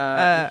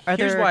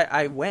 Here's why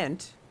I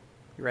went.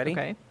 You ready?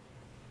 Okay.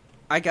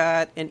 I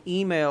got an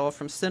email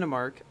from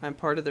Cinemark. I'm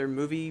part of their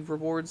movie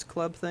rewards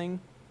club thing.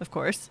 Of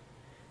course.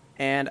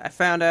 And I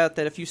found out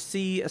that if you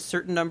see a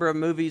certain number of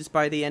movies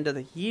by the end of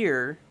the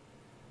year,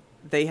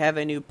 they have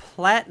a new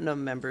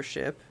platinum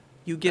membership.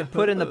 You get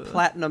put in the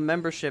platinum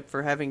membership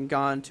for having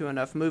gone to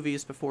enough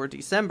movies before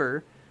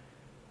December.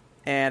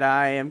 And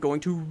I am going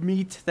to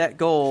meet that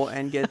goal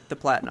and get the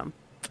platinum.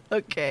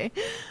 Okay.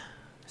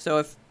 So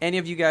if any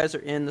of you guys are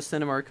in the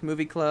Cinemark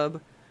Movie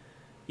Club,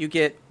 you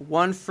get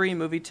 1 free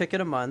movie ticket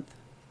a month.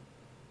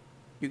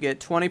 You get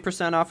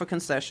 20% off of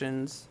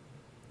concessions.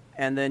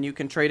 And then you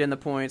can trade in the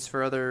points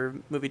for other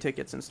movie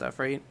tickets and stuff,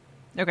 right?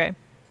 Okay.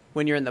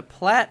 When you're in the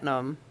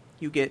platinum,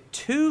 you get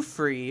 2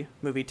 free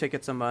movie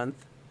tickets a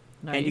month.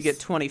 Nice. And you get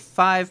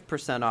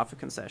 25% off of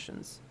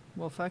concessions.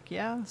 Well, fuck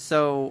yeah.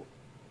 So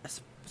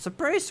it's a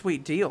pretty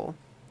sweet deal.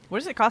 What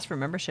does it cost for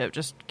membership?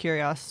 Just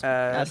curious.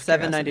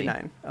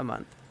 $7.99 a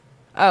month.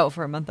 Oh,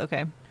 for a month.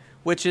 Okay.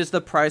 Which is the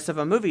price of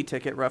a movie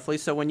ticket, roughly.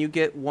 So when you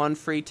get 1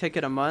 free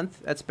ticket a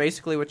month, that's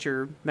basically what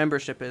your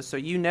membership is. So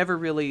you never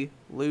really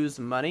lose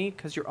money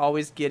because you're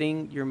always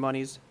getting your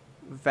money's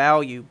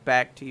value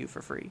back to you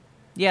for free.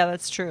 Yeah,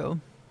 that's true.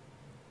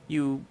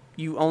 You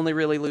only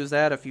really lose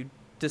that if you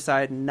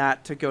decide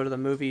not to go to the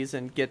movies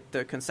and get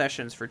the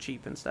concessions for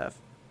cheap and stuff.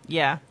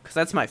 Yeah. Because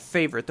that's my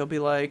favorite. They'll be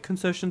like,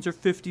 concessions are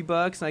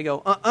 $50. And I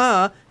go,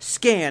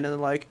 scan. And they're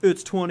like,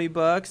 it's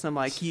 $20. And I'm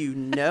like, you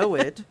know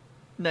it.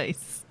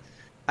 Nice.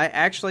 They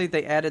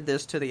added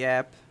this to the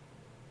app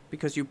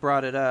because you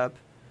brought it up,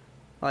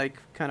 like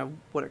kind of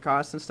what it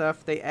costs and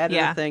stuff. They added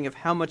a thing of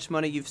how much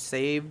money you've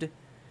saved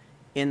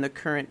in the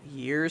current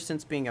year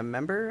since being a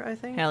member, I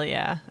think. Hell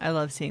yeah. I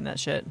love seeing that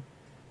shit.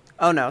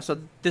 Oh, no.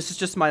 So this is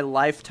just my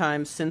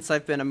lifetime since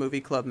I've been a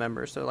movie club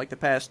member. So like the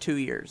past 2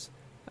 years.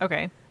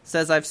 Okay. It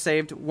says I've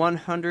saved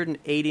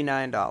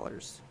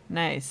 $189.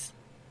 Nice.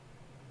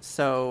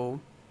 So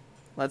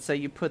let's say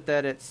you put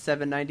that at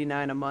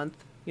 $7.99 a month,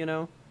 you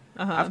know?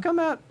 Uh-huh. I've come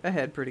out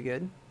ahead pretty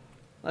good.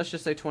 Let's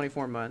just say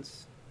 24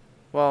 months.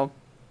 Well,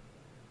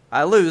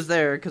 I lose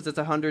there because it's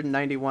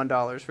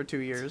 $191 for 2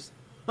 years.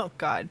 Oh,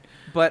 God.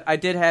 But I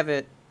did have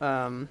it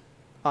on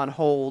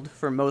hold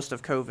for most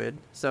of COVID.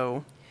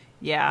 So,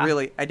 yeah,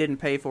 really, I didn't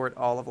pay for it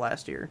all of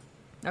last year.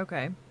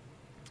 Okay.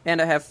 And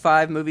I have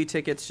 5 movie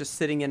tickets just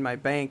sitting in my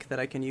bank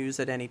that I can use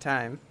at any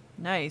time.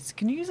 Nice.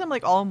 Can you use them,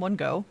 like, all in one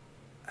go?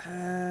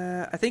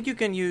 I think you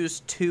can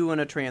use 2 in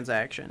a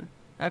transaction.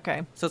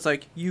 Okay. So it's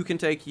like, you can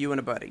take you and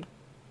a buddy.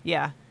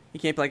 Yeah. You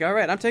can't be like, all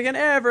right, I'm taking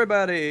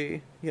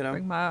everybody, you know.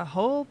 Bring my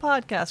whole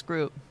podcast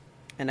group.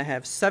 And I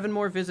have 7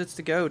 more visits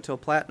to go till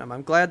platinum.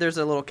 I'm glad there's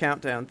a little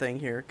countdown thing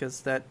here,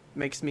 because that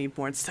makes me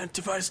more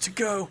incentivized to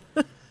go.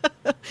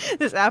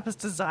 This app is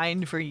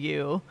designed for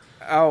you.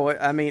 Oh,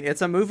 I mean,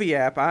 it's a movie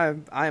app.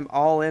 I'm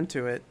all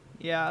into it.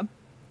 Yeah.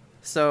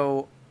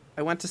 So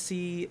I went to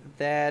see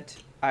that.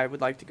 I would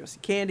like to go see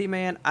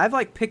Candyman. I've,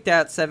 like, picked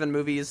out 7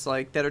 movies,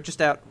 like, that are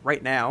just out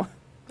right now.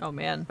 Oh,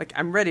 man. Like,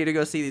 I'm ready to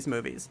go see these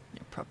movies.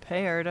 You're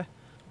prepared.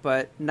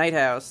 But Night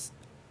House,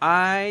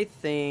 I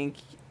think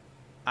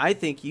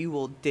you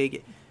will dig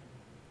it.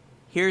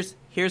 Here's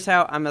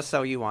how I'm going to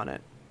sell you on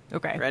it.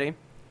 Okay. Ready?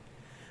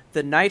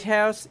 The Night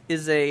House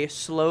is a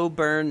slow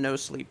burn, no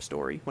sleep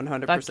story,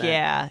 100%. Fuck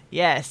yeah.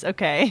 Yes,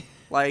 okay.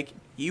 Like,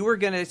 you were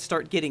going to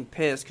start getting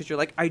pissed because you're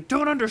like, I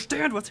don't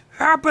understand what's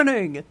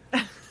happening.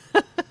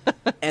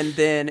 And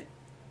then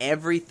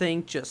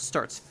everything just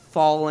starts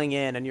falling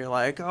in and you're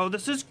like, oh,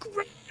 this is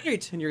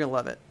great. And you're going to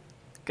love it.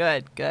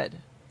 Good.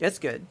 It's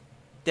good.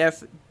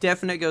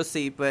 Definite go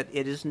see, but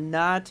it is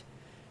not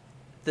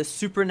the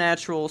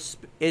supernatural.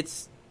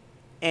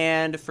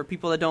 And for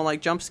people that don't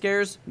like jump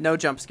scares, no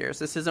jump scares.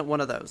 This isn't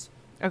one of those.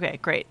 Okay,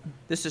 great.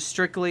 This is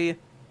strictly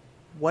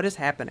what is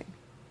happening.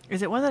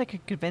 Is it one that I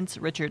could convince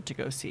Richard to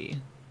go see?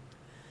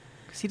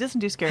 Because he doesn't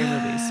do scary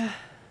movies.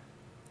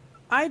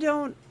 I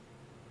don't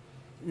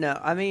know.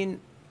 I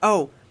mean,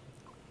 oh,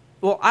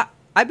 well,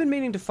 I've been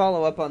meaning to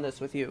follow up on this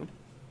with you.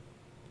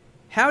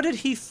 How did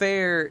he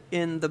fare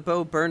in the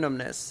Bo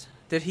Burnhamness?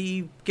 Did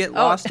he get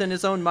lost in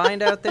his own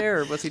mind out there,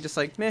 or was he just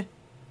like, meh?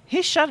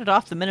 He shut it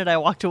off the minute I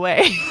walked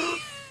away.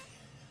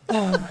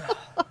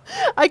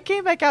 I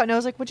came back out and I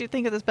was like, what'd you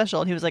think of the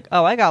special? And he was like,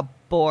 oh, I got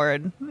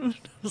bored. I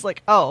was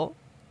like, oh,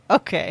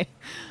 okay.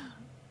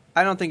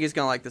 I don't think he's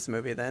going to like this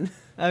movie then.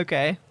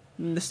 Okay.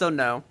 So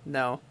no.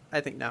 I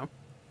think no.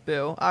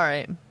 Boo. All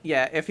right.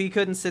 Yeah, if he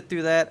couldn't sit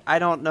through that, I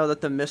don't know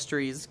that the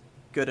mystery's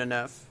good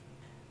enough.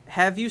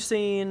 Have you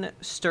seen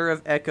Stir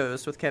of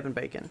Echoes with Kevin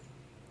Bacon?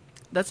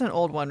 That's an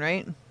old one,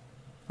 right?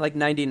 Like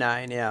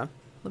 99, yeah.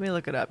 Let me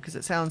look it up because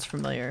it sounds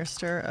familiar.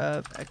 Stir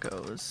of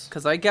Echoes.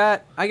 Because I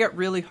got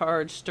really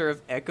hard Stir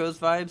of Echoes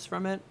vibes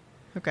from it.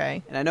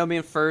 Okay. And I know me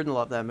and Ferdin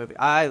love that movie.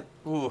 I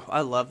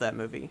love that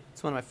movie.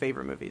 It's one of my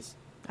favorite movies.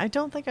 I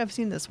don't think I've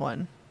seen this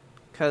one.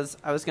 Because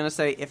I was going to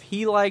say, if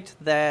he liked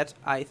that,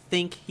 I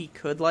think he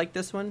could like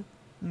this one.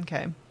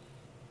 Okay.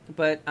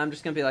 But I'm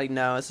just going to be like,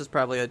 no, this is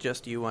probably a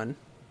just you one.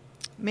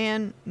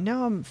 Man,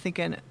 now I'm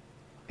thinking...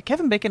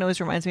 Kevin Bacon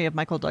always reminds me of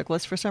Michael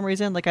Douglas for some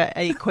reason. Like, I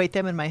equate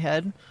them in my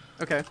head.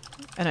 Okay.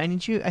 And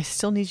I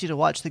still need you to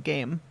watch The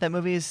Game. That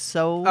movie is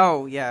so...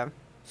 Oh, yeah.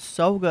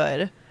 So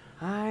good.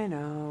 I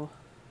know.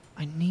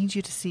 I need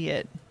you to see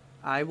it.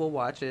 I will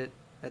watch it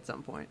at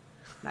some point.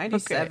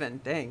 97, okay.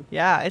 Dang.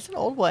 Yeah, it's an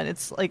old one.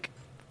 It's, like,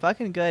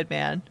 fucking good,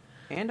 man.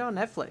 And on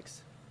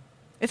Netflix.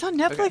 It's on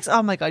Netflix? Okay.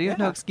 Oh, my God, you have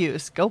no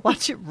excuse. Go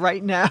watch it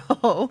right now.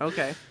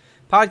 Okay.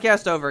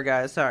 Podcast over,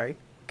 guys. Sorry.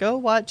 Go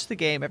watch The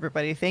Game,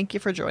 everybody. Thank you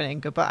for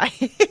joining. Goodbye.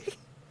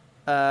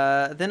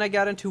 Then I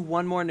got into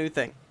one more new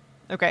thing.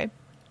 Okay.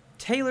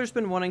 Taylor's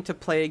been wanting to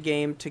play a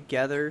game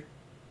together.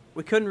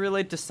 We couldn't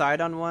really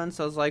decide on one,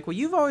 so I was like, well,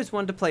 you've always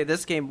wanted to play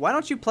this game. Why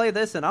don't you play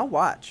this and I'll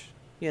watch,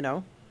 you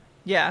know?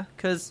 Yeah.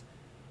 Because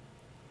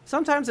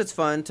sometimes it's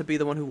fun to be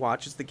the one who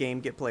watches the game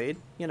get played,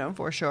 you know?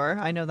 For sure.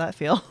 I know that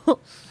feel.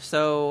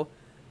 So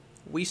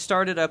we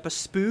started up a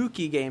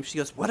spooky game. She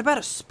goes, what about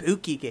a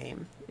spooky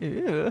game?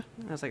 Ew.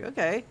 I was like,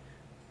 okay.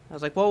 I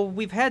was like, well,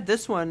 we've had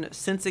this one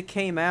since it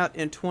came out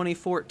in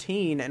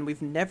 2014, and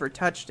we've never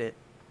touched it.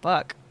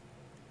 Fuck.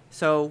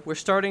 So we're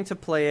starting to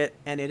play it,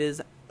 and it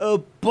is a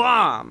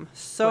bomb.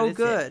 So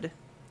good.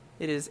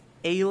 It is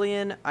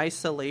Alien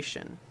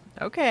Isolation.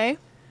 Okay.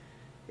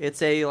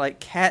 It's a, like,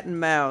 cat and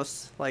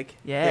mouse. Like,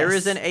 yes. There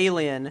is an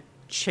alien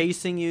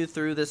chasing you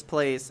through this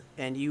place,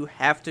 and you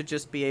have to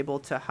just be able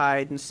to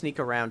hide and sneak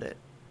around it.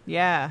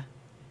 Yeah.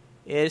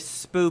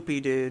 It's spoopy,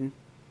 dude.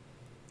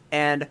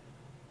 And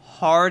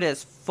hard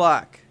as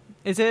fuck.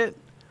 Is it?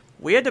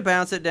 We had to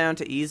bounce it down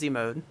to easy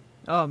mode.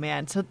 Oh,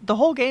 man. So the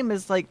whole game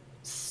is, like,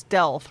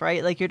 stealth,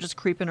 right? Like, you're just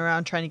creeping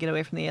around trying to get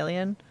away from the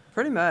alien?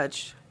 Pretty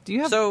much. Do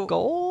you have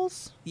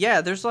goals?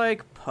 Yeah, there's,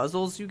 like,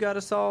 puzzles you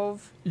gotta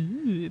solve.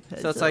 Ooh,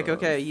 puzzles. So it's like,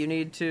 okay, you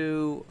need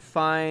to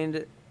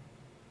find...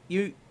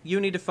 You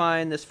need to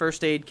find this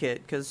first aid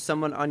kit, because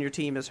someone on your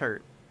team is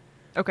hurt.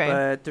 Okay.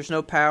 But there's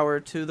no power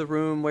to the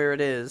room where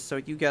it is, so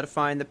you gotta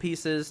find the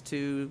pieces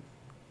to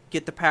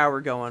get the power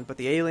going, but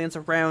the alien's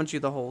around you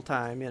the whole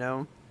time, you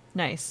know?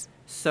 Nice.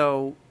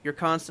 So you're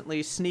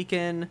constantly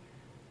sneaking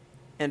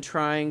and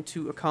trying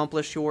to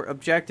accomplish your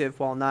objective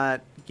while not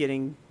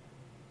getting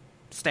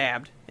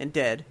stabbed and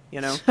dead,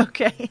 you know?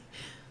 Okay.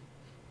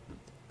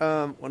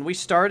 When we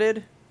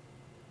started,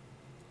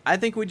 I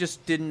think we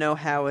just didn't know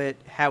how it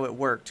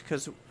worked,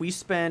 because we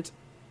spent,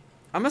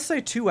 I'm gonna say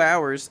 2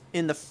 hours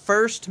in the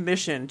first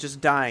mission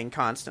just dying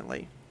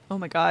constantly. Oh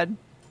my God.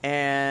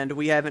 And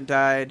we haven't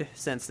died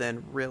since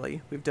then,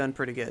 really. We've done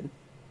pretty good.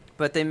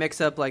 But they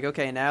mix up, like,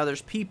 okay, now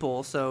there's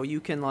people, so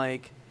you can,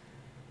 like,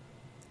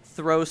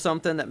 throw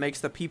something that makes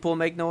the people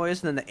make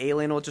noise, and then the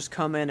alien will just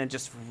come in and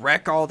just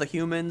wreck all the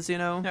humans, you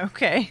know?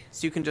 Okay.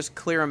 So you can just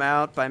clear them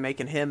out by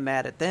making him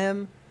mad at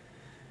them.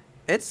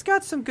 It's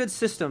got some good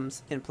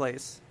systems in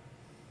place.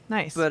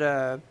 Nice.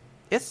 But,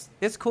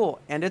 it's cool.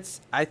 And it's,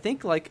 I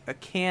think, like, a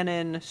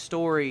canon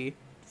story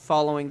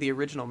following the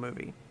original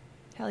movie.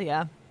 Hell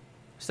yeah.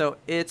 So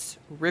it's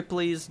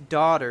Ripley's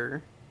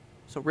daughter.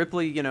 So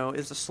Ripley, you know,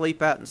 is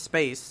asleep out in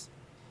space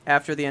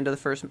after the end of the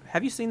first...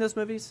 Have you seen those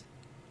movies?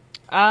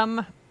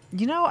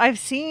 You know, I've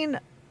seen,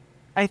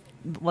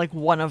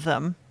 one of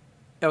them.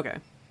 Okay.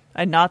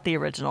 And not the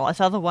original. I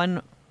saw the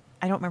one...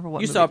 I don't remember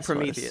what you movie saw this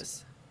Prometheus.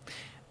 Was.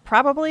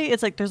 Probably.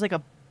 It's like there's like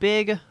a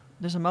big...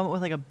 There's a moment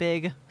with like a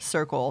big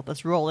circle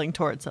that's rolling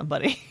towards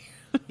somebody.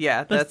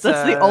 Yeah, that's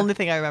the only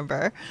thing I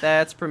remember.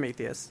 That's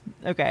Prometheus.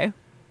 Okay.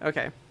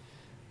 Okay.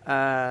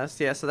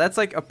 So that's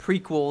like a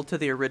prequel to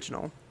the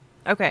original.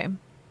 Okay.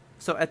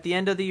 So at the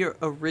end of the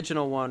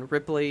original one,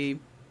 Ripley,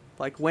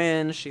 like,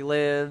 wins, she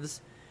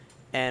lives,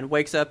 and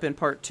wakes up in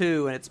part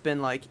 2, and it's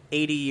been like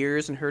 80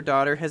 years, and her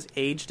daughter has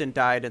aged and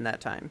died in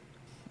that time.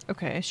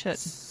 Okay, shit.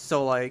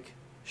 So, like,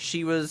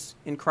 she was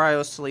in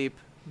cryosleep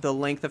the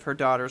length of her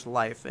daughter's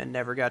life and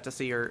never got to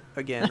see her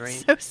again,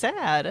 right? That's so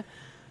sad.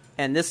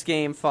 And this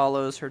game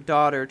follows her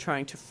daughter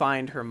trying to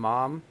find her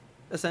mom,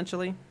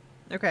 essentially.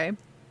 Okay.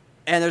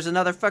 and there's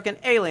another fucking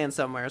alien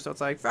somewhere. So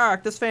it's like,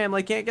 fuck, this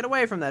family can't get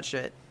away from that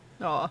shit.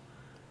 Aw.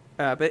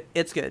 But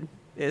it's good.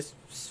 It's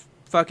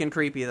fucking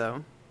creepy,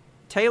 though.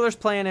 Taylor's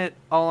playing it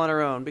all on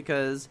her own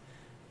because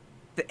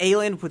the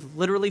alien would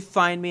literally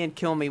find me and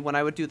kill me when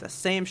I would do the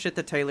same shit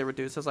that Taylor would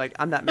do. So I was like,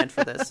 I'm not meant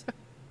for this.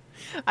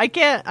 I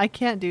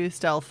can't do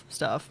stealth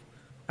stuff.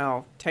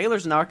 Oh,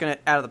 Taylor's knocking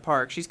it out of the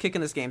park. She's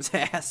kicking this game's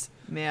ass.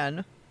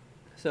 Man.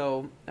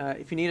 So,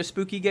 if you need a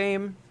spooky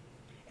game,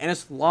 and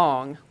it's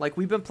long, like,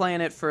 we've been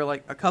playing it for,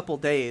 like, a couple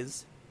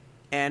days,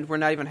 and we're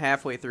not even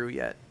halfway through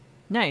yet.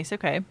 Nice,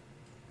 okay.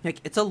 Like,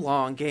 it's a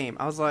long game.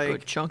 I was like,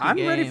 Good chunky I'm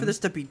ready game. for this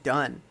to be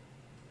done.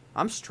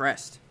 I'm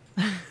stressed.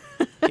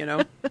 You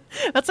know?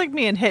 That's like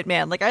me in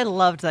Hitman. Like, I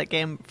loved that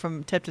game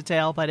from tip to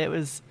tail, but it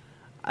was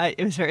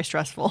very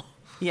stressful.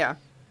 Yeah.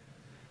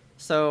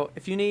 So,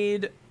 if you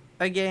need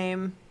a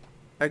game,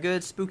 a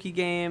good spooky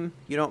game,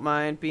 you don't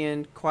mind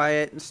being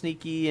quiet and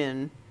sneaky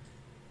and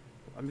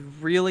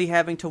really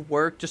having to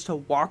work just to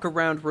walk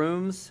around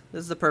rooms,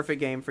 this is the perfect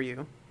game for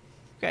you.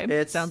 Okay.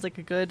 It sounds like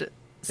a good,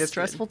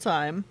 stressful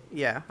time.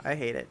 Yeah, I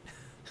hate it.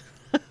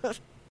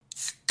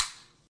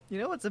 You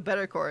know what's a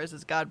better chorus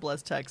is God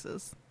Bless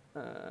Texas.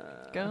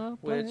 God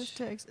bless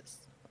Texas.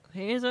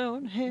 His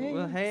own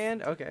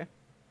hand. Okay.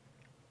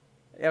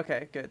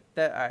 Okay, good.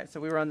 All right, so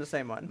we were on the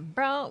same one.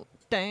 Brought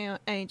down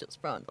angels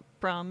from the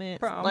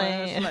promised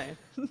land.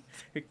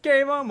 He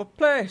gave them a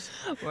place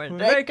where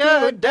they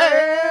could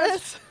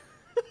dance.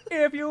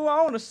 If you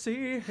want to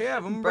see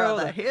heaven,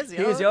 brother, here's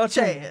your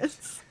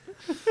chance.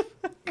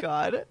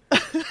 God.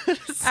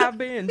 I've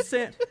been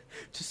sent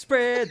to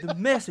spread the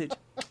message.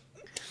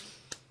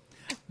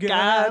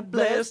 God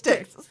bless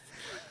Texas.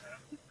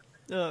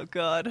 Oh,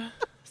 God.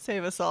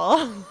 Save us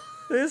all.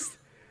 This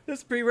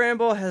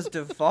pre-ramble has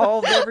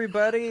devolved,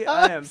 everybody.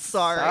 I am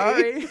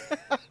sorry.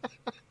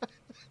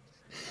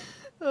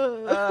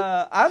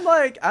 I'm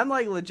like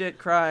legit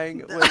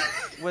crying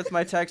with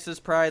my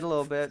Texas pride a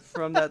little bit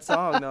from that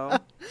song, though.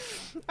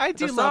 I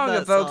do the love song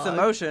that evokes song.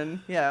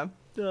 emotion. Yeah.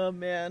 Oh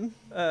man.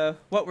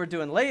 What we're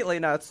doing lately,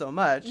 not so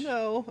much.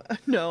 No.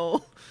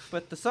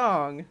 But the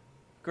song,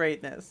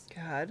 greatness.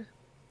 God.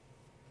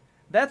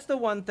 That's the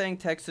one thing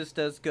Texas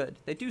does good.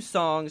 They do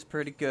songs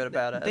pretty good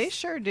about us. They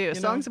sure do.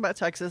 Songs about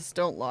Texas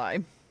don't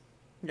lie.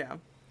 Yeah.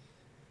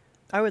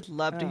 I would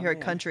love to hear a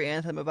country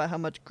anthem about how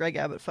much Greg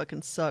Abbott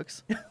fucking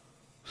sucks.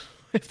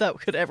 If that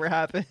could ever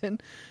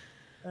happen.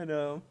 I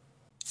know.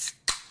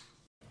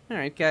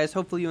 Alright, guys.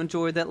 Hopefully you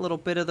enjoyed that little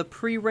bit of the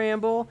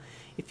pre-ramble.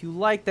 If you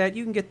like that,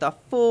 you can get the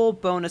full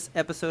bonus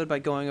episode by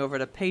going over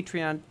to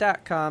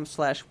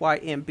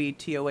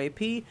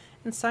patreon.com/YMBTOAP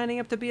and signing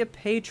up to be a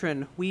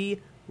patron. We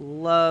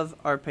love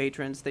our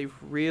patrons. They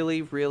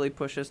really, really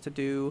push us to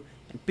do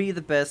and be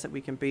the best that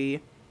we can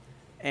be.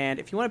 And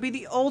if you want to be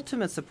the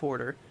ultimate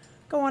supporter,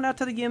 go on out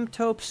to the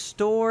Yimtope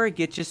store,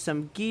 get you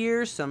some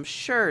gear, some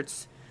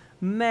shirts,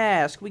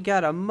 mask, we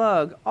got a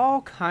mug,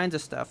 all kinds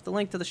of stuff. The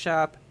link to the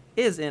shop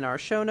is in our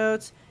show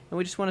notes. And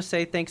we just want to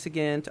say thanks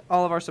again to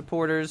all of our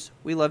supporters.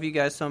 We love you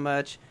guys so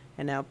much.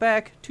 And now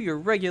back to your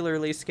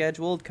regularly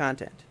scheduled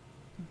content.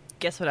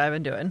 Guess what I've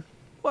been doing?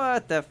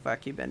 What the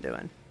fuck you been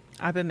doing?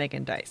 I've been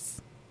making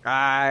dice.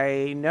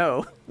 I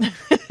know.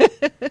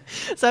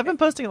 So I've been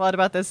posting a lot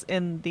about this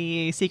in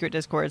the secret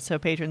Discord, so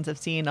patrons have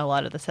seen a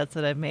lot of the sets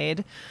that I've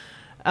made.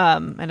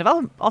 And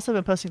I've also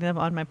been posting them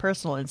on my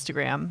personal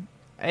Instagram.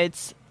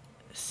 It's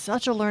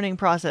such a learning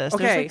process.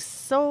 Okay.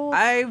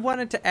 I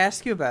wanted to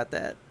ask you about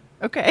that.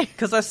 Okay.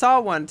 Because I saw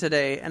one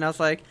today, and I was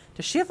like,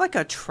 does she have like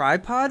a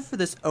tripod for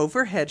this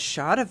overhead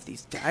shot of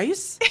these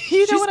dice? You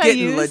know She's what I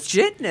getting used?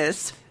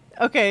 legitness.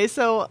 Okay,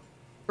 so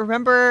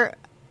remember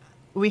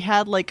we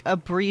had like a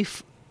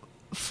brief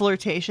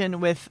flirtation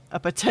with a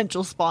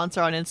potential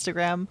sponsor on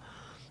Instagram,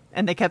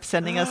 and they kept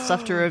sending us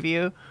stuff to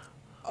review.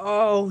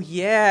 Oh,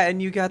 yeah,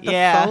 and you got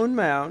the phone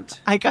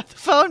mount. I got the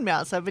phone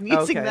mount, so I've been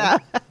using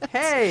that.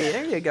 Hey,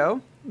 there you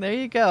go. There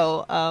you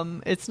go.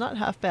 It's not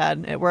half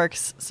bad. It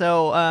works.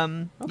 So,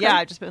 yeah,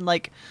 I've just been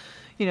like,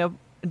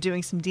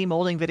 doing some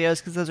demolding videos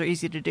because those are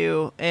easy to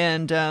do.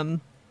 And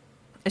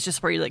it's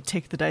just where you like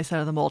take the dice out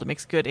of the mold. It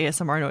makes good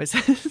ASMR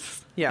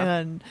noises. Yeah.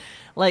 And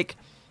like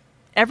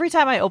every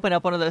time I open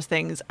up one of those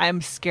things,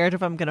 I'm scared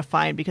of what I'm going to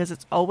find because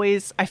it's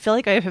always, I feel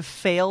like I have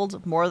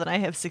failed more than I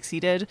have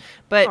succeeded.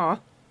 But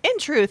in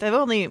truth, I've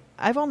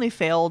only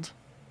failed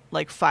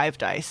like 5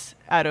 dice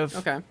out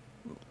of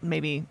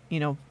maybe,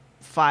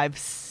 5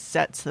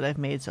 sets that I've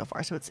made so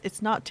far. So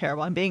it's not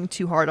terrible. I'm being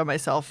too hard on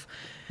myself.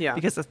 Yeah.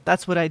 Because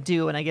that's what I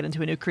do when I get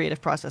into a new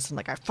creative process. I'm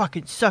like, I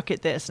fucking suck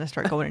at this. And I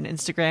start going on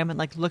Instagram and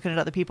like looking at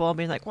other people and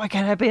being like, why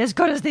can't I be as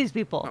good as these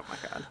people? Oh my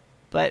God.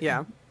 But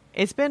yeah,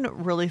 it's been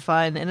really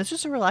fun and it's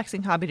just a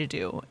relaxing hobby to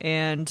do.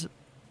 And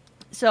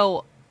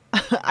so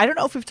I don't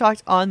know if we've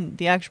talked on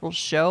the actual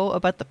show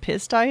about the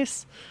piss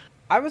dice.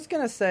 I was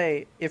going to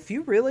say, if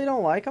you really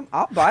don't like them,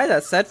 I'll buy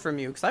that set from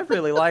you because I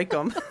really like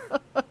them.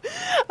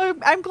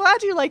 I'm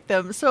glad you like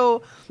them.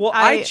 So, well,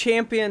 I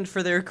championed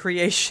for their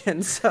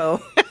creation,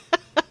 so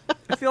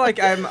I feel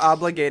like I'm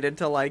obligated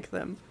to like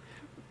them.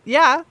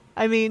 Yeah.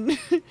 I mean,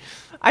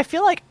 I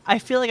feel like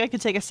I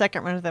could take a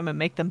second run of them and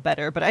make them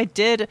better, but I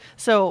did.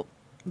 So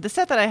the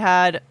set that I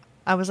had,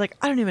 I was like,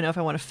 I don't even know if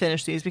I want to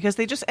finish these because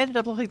they just ended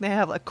up looking like they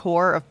have a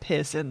core of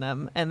piss in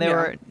them, and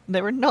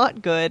they were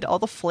not good. All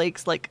the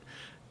flakes like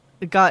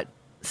got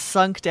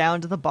sunk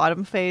down to the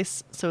bottom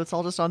face, so it's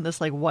all just on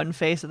this like one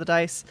face of the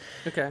dice.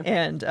 Okay.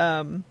 And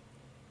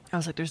I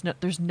was like,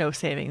 there's no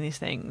saving these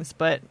things.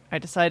 But I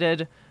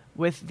decided,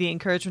 with the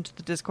encouragement of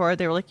the Discord,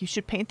 they were like, you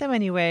should paint them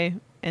anyway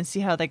and see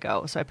how they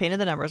go. So I painted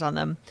the numbers on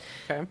them.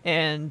 Okay.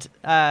 And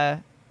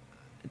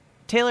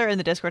Taylor in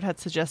the Discord had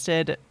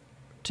suggested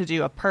to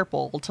do a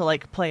purple to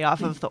like play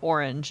off of the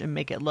orange and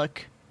make it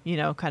look,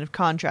 kind of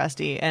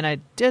contrasty. And I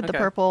did the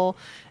purple,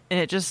 and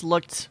it just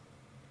looked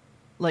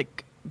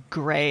like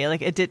gray.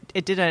 Like it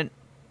didn't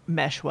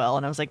mesh well.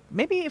 And I was like,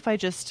 maybe if I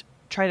just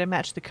try to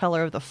match the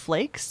color of the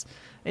flakes,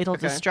 it'll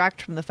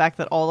distract from the fact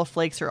that all the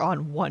flakes are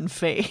on one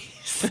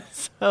face.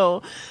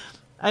 So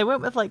I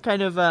went with like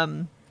kind of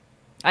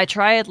I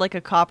tried like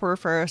a copper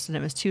first, and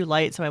it was too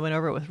light, so I went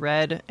over it with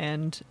red,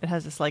 and it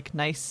has this like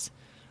nice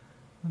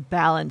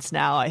balance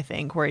now, I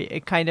think, where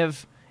it kind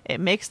of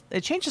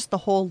it changes the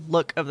whole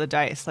look of the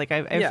dice. Like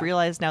I've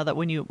realized now that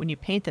when you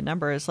paint the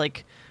numbers,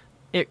 like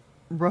it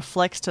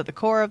reflects to the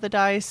core of the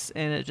dice,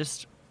 and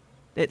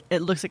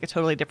it looks like a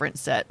totally different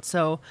set.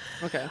 So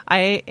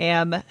I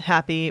am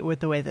happy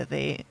with the way that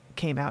they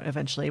came out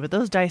eventually, but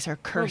those dice are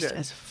cursed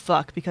as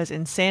fuck because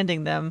in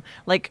sanding them,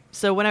 like,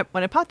 so when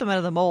I popped them out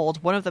of the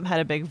mold, one of them had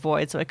a big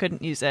void, so I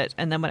couldn't use it,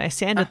 and then when I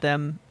sanded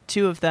them,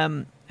 two of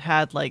them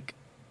had like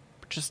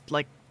just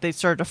like they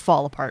started to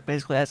fall apart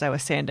basically as I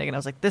was sanding, and I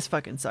was like, this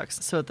fucking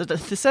sucks. So the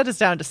set is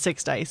down to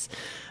 6 dice,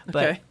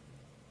 but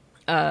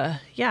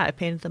I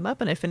painted them up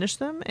and I finished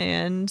them,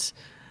 and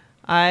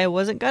I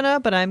wasn't gonna,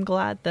 but I'm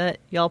glad that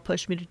y'all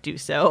pushed me to do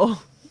so.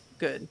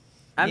 Good.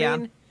 I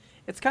mean,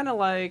 it's kind of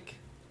like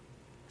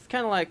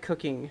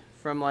cooking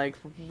from like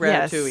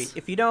Ratatouille. Yes.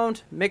 If you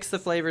don't mix the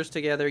flavors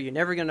together, you're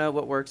never gonna know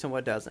what works and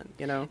what doesn't.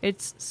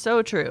 It's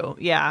so true.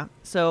 Yeah.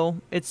 So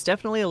it's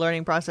definitely a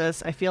learning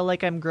process. I feel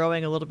like I'm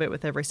growing a little bit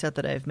with every set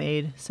that I've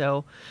made.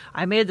 So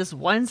I made this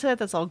one set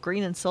that's all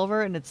green and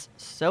silver, and it's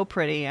so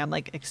pretty. I'm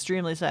like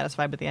extremely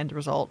satisfied with the end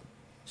result.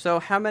 So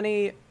how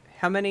many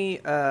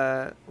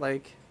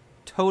like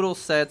total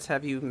sets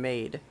have you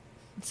made?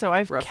 So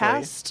I've roughly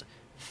cast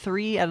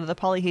 3 out of the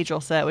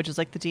polyhedral set, which is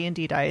like the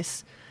D&D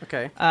dice.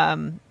 Okay.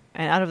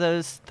 And out of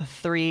those, the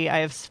 3, I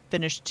have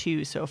finished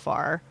 2 so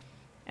far.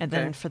 And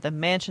then for the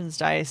mansions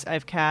dice,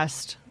 I've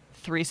cast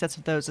 3 sets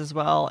of those as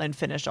well and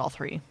finished all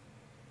 3.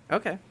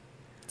 Okay.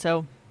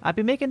 So I've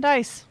been making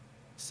dice.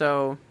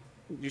 So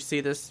you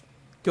see this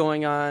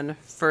going on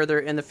further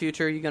in the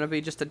future? You're going to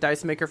be just a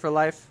dice maker for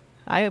life?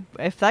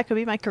 If that could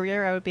be my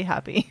career, I would be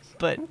happy.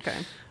 But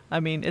I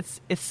mean, it's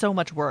so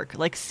much work.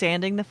 Like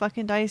sanding the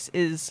fucking dice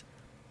is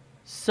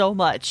so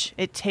much.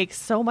 It takes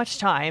so much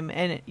time,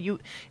 and you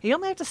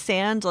only have to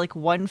sand like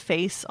one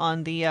face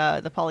on the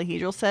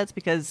polyhedral sets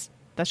because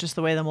that's just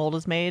the way the mold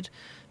is made.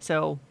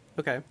 So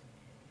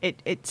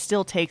it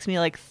still takes me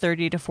like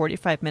 30 to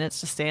 45 minutes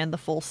to sand the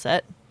full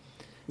set.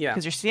 Yeah,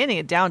 because you're sanding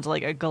it down to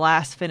like a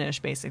glass finish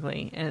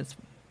basically, and it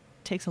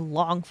takes a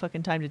long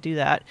fucking time to do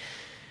that.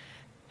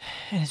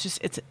 And it's just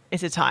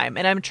it's a time,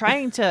 and I'm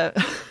trying to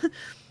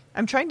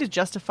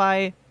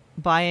justify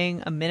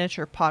buying a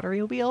miniature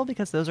pottery wheel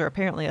because those are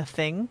apparently a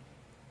thing.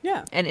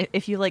 Yeah. And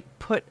if you like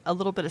put a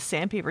little bit of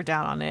sandpaper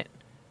down on it,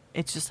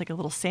 it's just like a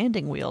little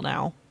sanding wheel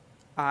now.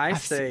 I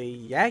say,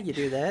 yeah, you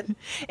do that.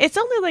 It's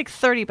only like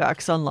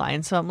 $30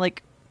 online, so I'm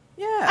like,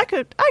 yeah, I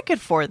could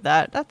afford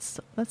that. That's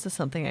just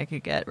something I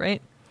could get,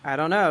 right? I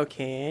don't know.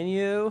 Can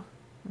you?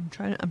 I'm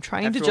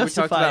trying After to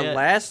justify what we talked about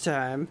last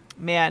time.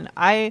 Man,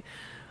 I'll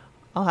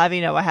have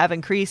you know, I have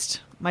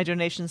increased my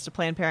donations to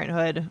Planned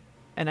Parenthood,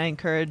 and I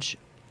encourage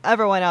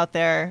everyone out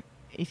there,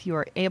 if you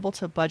are able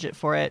to budget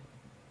for it,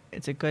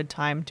 it's a good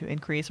time to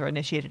increase or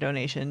initiate a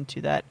donation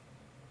to that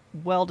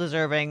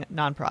well-deserving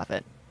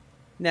nonprofit.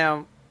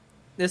 Now,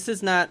 this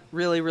is not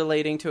really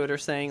relating to it or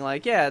saying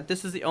like, yeah,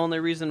 this is the only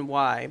reason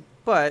why,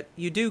 but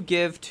you do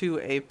give to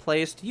a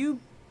place. Do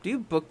you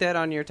book that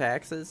on your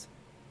taxes?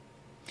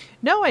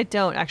 No, I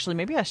don't, actually.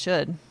 Maybe I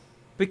should.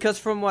 Because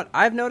from what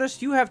I've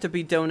noticed, you have to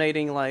be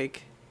donating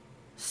like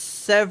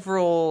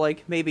several,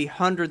 like maybe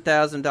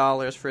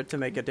 $100,000 for it to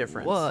make a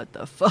difference. What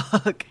the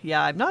fuck?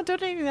 Yeah, I'm not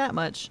donating that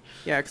much.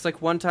 Yeah, because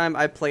like one time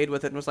I played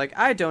with it and was like,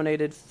 I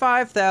donated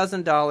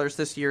 $5,000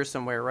 this year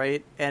somewhere,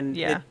 right? And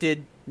it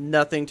did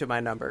nothing to my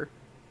number.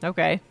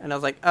 Okay. And I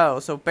was like, oh,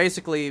 so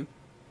basically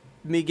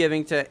me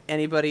giving to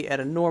anybody at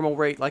a normal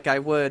rate like I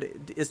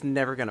would is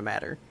never going to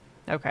matter.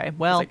 Okay,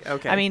 well,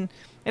 I mean,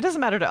 it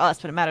doesn't matter to us,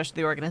 but it matters to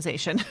the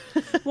organization.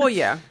 Well,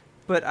 yeah,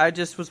 but I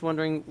just was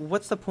wondering,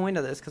 what's the point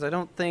of this? Because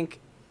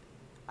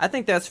I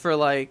think that's for,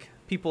 like,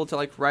 people to,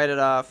 like, write it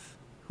off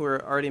who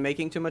are already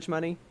making too much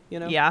money, you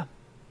know? Yeah.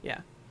 Yeah.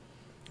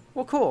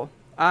 Well, cool.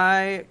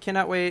 I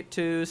cannot wait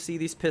to see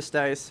these piss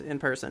dice in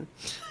person.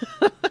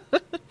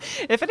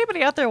 If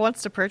anybody out there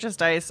wants to purchase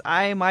dice,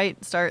 I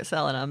might start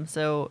selling them.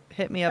 So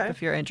hit me up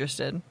if you're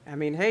interested. I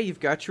mean, hey, you've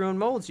got your own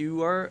molds.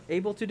 You are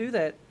able to do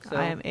that. So.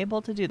 I am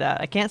able to do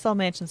that. I can't sell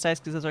Mansions dice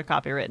because those are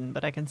copywritten,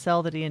 but I can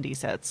sell the D&D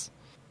sets.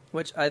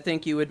 Which I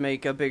think you would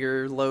make a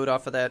bigger load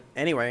off of that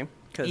anyway.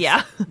 Because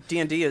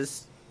D&D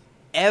is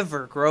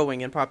ever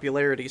growing in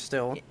popularity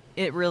still.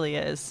 It really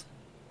is.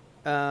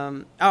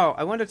 I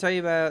wanted to tell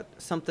you about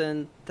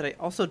something that I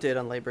also did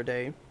on Labor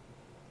Day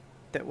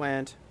that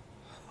went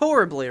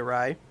horribly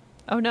awry.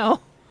 Oh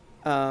no.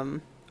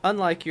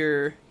 Unlike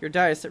your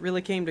dice, it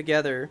really came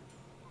together.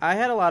 I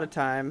had a lot of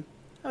time.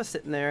 I was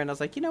sitting there and I was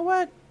like, you know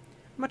what?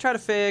 I'm going to try to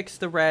fix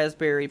the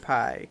Raspberry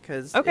Pi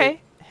because it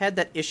had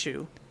that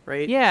issue,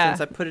 right? Yeah.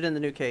 Since I put it in the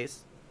new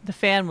case. The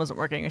fan wasn't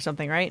working or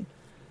something, right?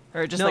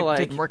 Or it just No,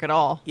 didn't work at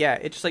all. Yeah,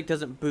 it just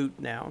doesn't boot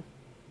now.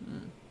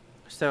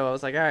 So I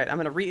was like, all right, I'm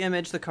going to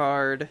re-image the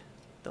card,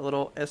 the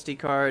little SD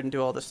card, and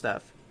do all this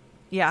stuff.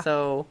 Yeah.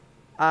 So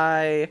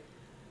I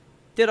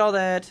did all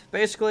that.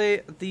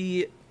 Basically,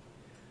 the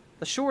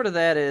short of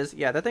that is,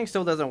 that thing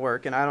still doesn't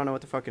work, and I don't know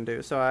what to fucking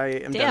do. So I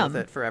am done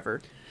with it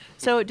forever.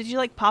 So did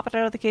you pop it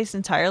out of the case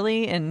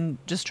entirely and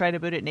just try to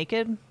boot it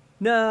naked?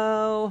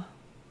 No.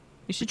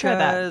 You should try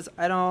that. Because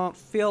I don't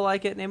feel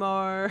like it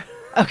anymore.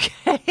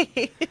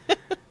 Okay.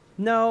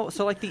 No,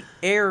 so the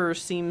error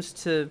seems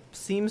to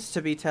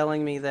be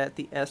telling me that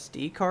the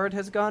SD card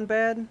has gone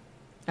bad.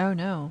 Oh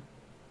no.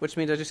 Which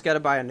means I just got to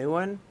buy a new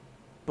one,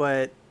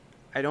 but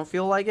I don't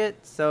feel like it.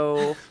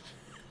 So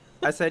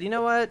I said, you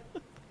know what?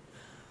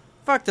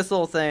 Fuck this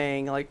little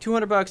thing.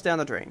 $200 down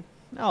the drain.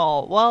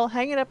 Oh, well,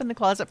 hang it up in the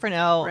closet for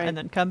now, Right. and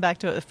then come back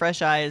to it with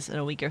fresh eyes in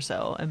a week or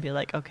so, and be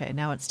like, okay,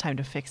 now it's time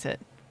to fix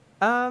it.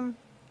 I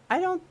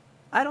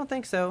don't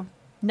think so.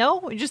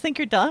 No, you just think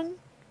you're done?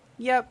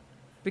 Yep.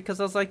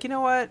 Because I was like, you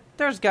know what?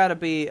 There's got to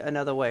be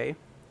another way.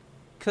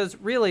 Because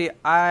really,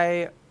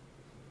 I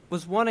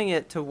was wanting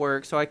it to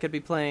work so I could be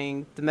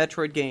playing the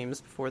Metroid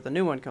games before the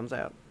new one comes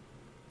out.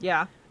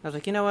 Yeah. I was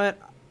like, you know what?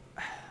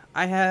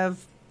 I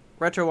have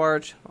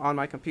RetroArch on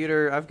my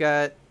computer. I've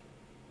got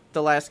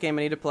the last game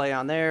I need to play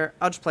on there.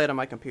 I'll just play it on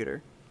my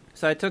computer.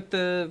 So I took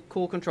the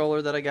cool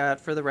controller that I got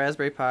for the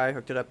Raspberry Pi,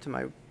 hooked it up to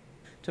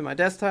my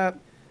desktop.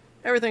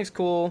 Everything's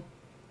cool.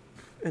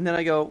 And then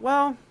I go,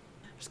 well,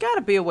 there's got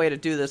to be a way to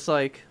do this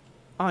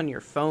on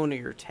your phone or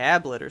your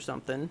tablet or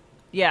something.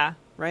 Yeah.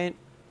 Right?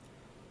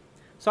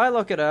 So I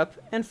look it up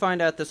and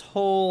find out this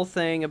whole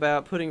thing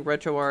about putting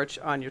RetroArch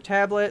on your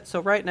tablet. So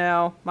right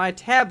now, my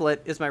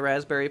tablet is my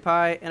Raspberry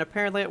Pi, and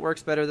apparently it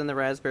works better than the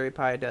Raspberry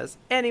Pi does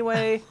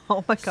anyway.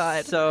 Oh my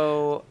god.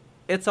 So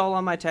it's all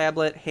on my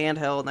tablet,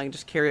 handheld, and I can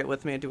just carry it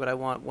with me and do what I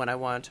want, when I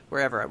want,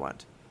 wherever I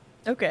want.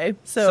 Okay,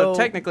 So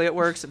technically it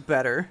works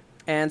better.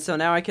 And so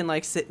now I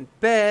can sit in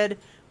bed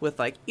with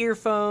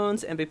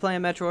earphones and be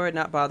playing Metroid and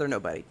not bother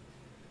nobody.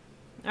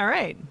 All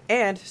right.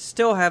 And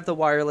still have the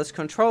wireless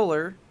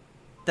controller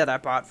that I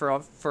bought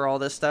for all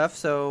this stuff.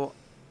 So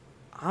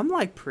I'm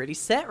pretty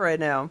set right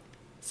now.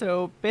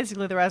 So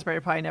basically the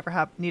Raspberry Pi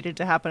never needed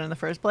to happen in the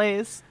first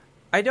place.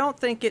 I don't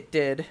think it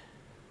did.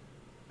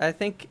 I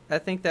think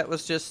that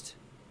was just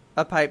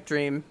a pipe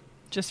dream.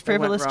 Just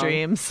frivolous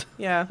dreams.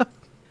 Yeah.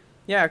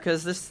 Yeah,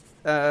 because this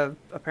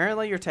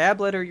apparently your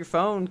tablet or your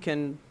phone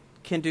can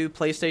do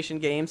PlayStation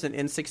games and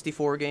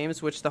N64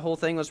 games, which the whole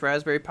thing was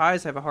Raspberry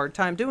Pis have a hard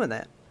time doing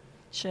that.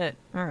 Shit.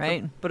 All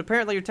right. But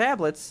apparently your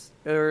tablets,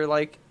 or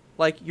like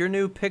your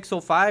new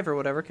Pixel 5 or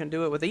whatever, can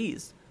do it with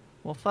ease.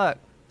 Well, fuck.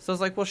 So I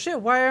was like, well,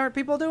 shit, why aren't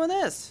people doing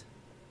this?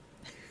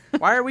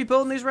 Why are we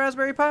building these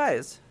Raspberry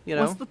Pis? You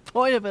know? What's the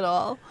point of it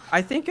all?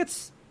 I think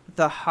it's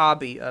the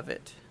hobby of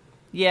it.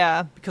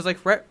 Yeah. Because,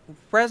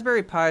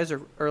 Raspberry Pis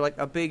are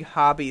a big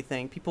hobby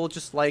thing. People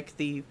just like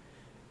the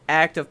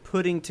act of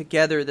putting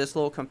together this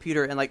little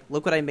computer and,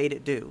 look what I made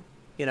it do,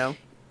 you know?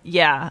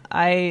 Yeah,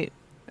 I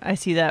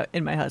see that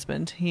in my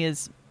husband. He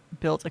has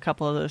built a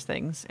couple of those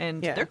things,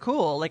 and they're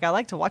cool. I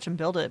like to watch him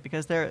build it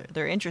because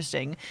they're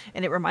interesting,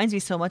 and it reminds me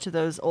so much of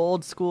those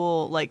old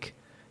school,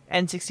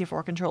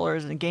 N64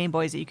 controllers and Game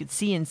Boys that you could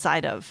see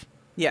inside of.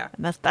 Yeah.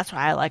 And that's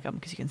why I like them,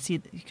 because you can see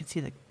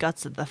the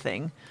guts of the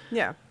thing.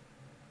 Yeah.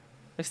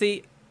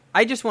 See,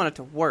 I just want it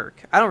to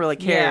work. I don't really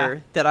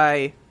care that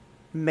I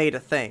made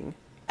a thing.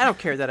 I don't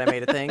care that I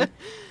made a thing.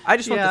 I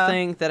just want the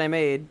thing that I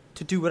made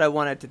to do what I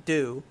want it to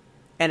do.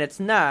 And it's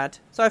not,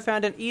 so I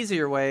found an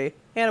easier way,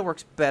 and it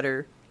works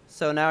better.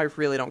 So now I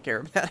really don't care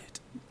about it.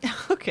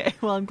 Okay,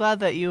 well, I'm glad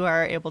that you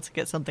are able to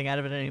get something out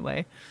of it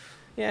anyway.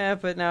 Yeah,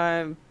 but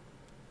now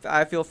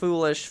I feel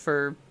foolish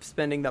for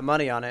spending the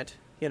money on it,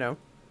 you know.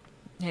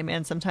 Hey,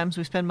 man, sometimes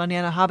we spend money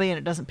on a hobby and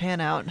it doesn't pan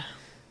out.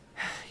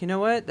 You know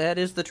what? That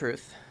is the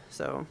truth.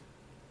 So,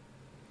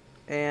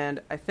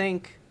 and I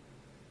think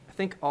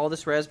all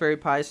this Raspberry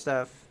Pi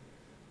stuff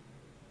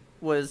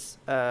was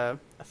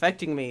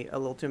affecting me a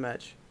little too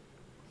much.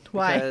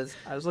 Why? Because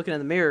I was looking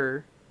in the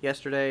mirror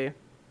yesterday,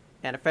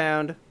 and I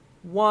found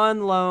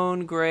one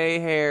lone gray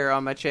hair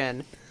on my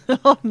chin.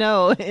 Oh,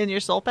 no. In your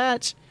soul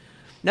patch?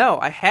 No,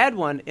 I had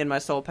one in my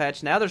soul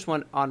patch. Now there's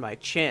one on my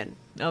chin.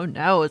 Oh,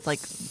 no. It's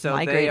so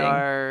migrating. they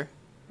are,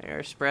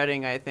 They're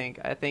spreading, I think.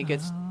 I think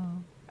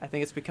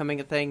it's becoming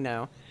a thing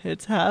now.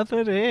 It's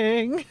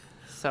happening.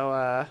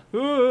 So,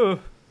 ooh,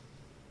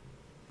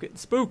 getting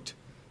spooked.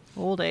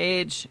 Old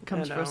age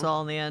comes for us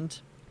all in the end.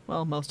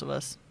 Well, most of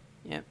us.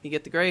 Yeah, you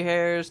get the gray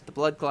hairs, the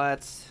blood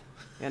clots,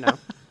 you know.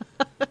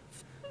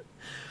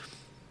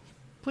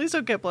 Please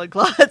don't get blood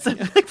clots. I'm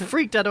like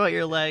freaked out about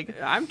your leg.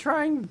 I'm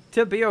trying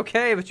to be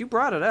okay, but you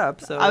brought it up,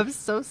 so. I'm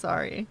so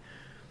sorry.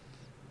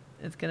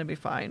 It's going to be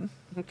fine.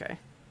 Okay.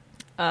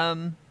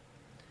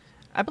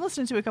 I've been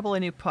listening to a couple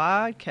of new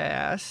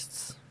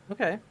podcasts.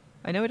 Okay.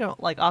 I know we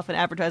don't like often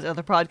advertise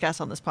other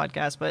podcasts on this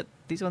podcast, but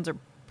these ones are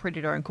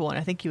pretty darn cool, and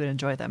I think you would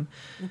enjoy them.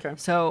 Okay.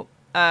 So,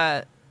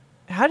 how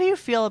do you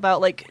feel about,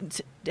 like,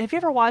 have you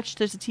ever watched,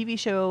 there's a TV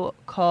show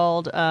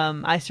called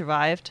I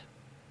Survived?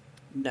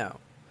 No.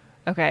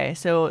 Okay,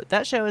 so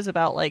that show is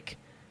about, like,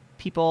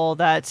 people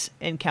that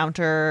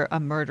encounter a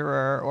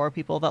murderer or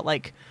people that,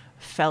 like,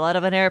 fell out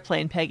of an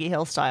airplane, Peggy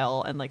Hill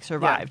style, and, like,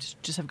 survived. Yeah.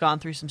 Just have gone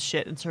through some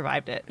shit and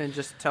survived it. And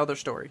just tell their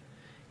story.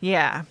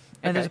 Yeah.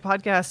 And there's a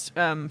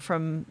podcast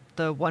from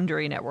the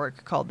Wondery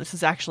Network called This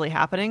Is Actually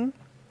Happening.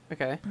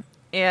 Okay.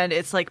 And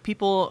it's, like,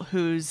 people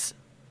whose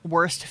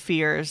worst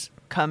fears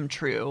come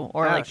true.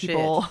 Or, like,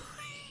 people...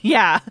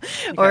 Yeah.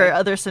 Okay. Or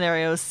other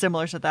scenarios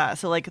similar to that.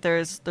 So, like,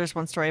 there's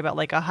one story about,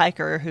 like, a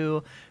hiker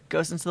who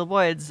goes into the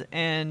woods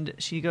and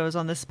she goes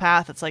on this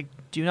path. It's like,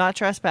 do not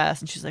trespass.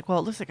 And she's like, well,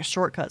 it looks like a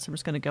shortcut, so I'm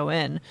just going to go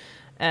in.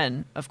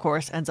 And, of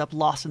course, ends up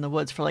lost in the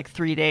woods for, like,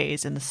 3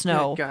 days in the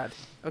snow. Oh, God.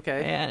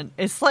 Okay. And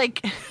it's,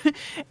 like,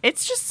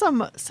 it's just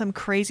some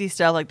crazy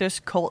stuff. Like,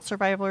 there's cult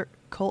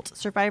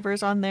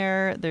survivors on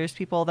there. There's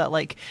people that,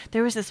 like,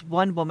 there was this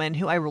one woman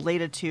who I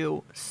related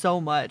to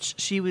so much.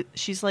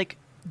 She's, like,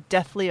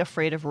 deathly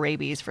afraid of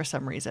rabies for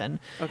some reason.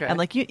 Okay. And,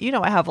 like, you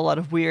know, I have a lot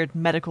of weird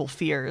medical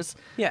fears.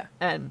 Yeah.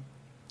 And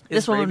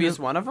is rabies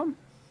one of them?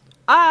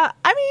 I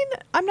mean,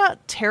 I'm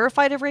not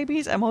terrified of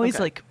rabies. I'm always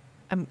like,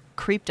 I'm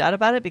creeped out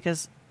about it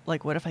because,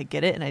 like, what if I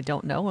get it and I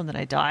don't know and then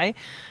I die?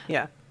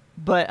 Yeah.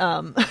 But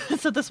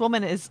so this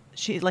woman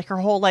she like her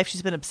whole life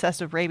she's been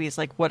obsessed with rabies.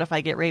 Like, what if I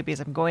get rabies?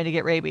 I'm going to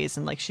get rabies.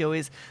 And, like, she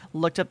always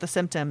looked up the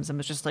symptoms and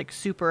was just, like,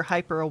 super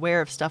hyper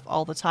aware of stuff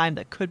all the time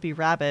that could be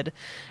rabid.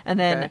 And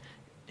then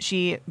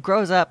she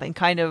grows up and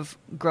kind of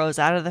grows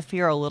out of the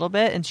fear a little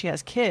bit, and she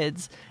has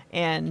kids.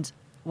 And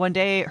one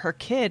day her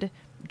kid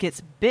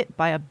gets bit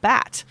by a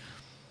bat,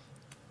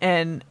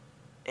 and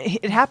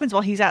it happens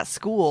while he's at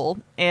school.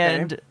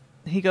 And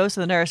he goes to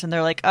the nurse, and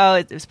they're like, "Oh,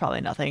 it's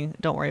probably nothing.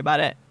 Don't worry about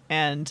it."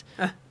 And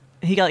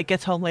he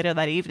gets home later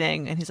that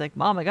evening, and he's like,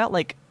 "Mom, I got,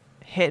 like,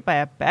 hit by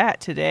a bat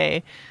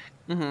today."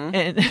 Mm-hmm.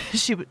 And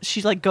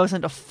she like goes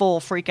into full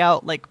freak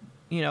out, like,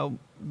 you know,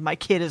 my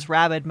kid is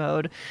rabid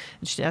mode,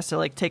 and she has to,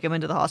 like, take him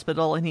into the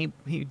hospital, and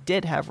he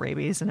did have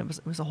rabies, and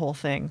it was a whole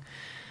thing.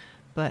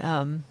 But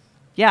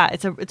yeah,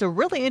 it's a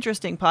really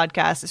interesting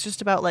podcast. It's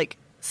just about, like,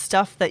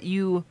 stuff that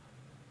you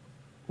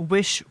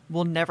wish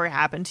will never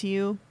happen to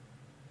you,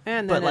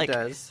 and then it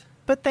does.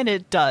 But then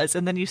it does,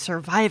 and then you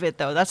survive it,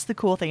 though. That's the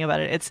cool thing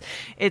about it.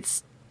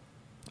 It's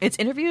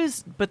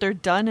interviews, but they're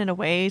done in a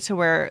way to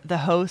where the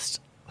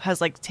host has,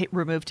 like,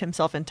 removed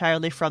himself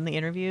entirely from the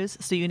interviews,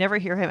 so you never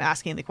hear him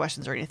asking the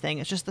questions or anything.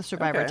 It's just the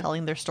survivor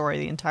telling their story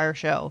the entire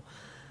show.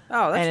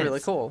 Oh, that's really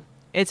cool.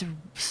 It's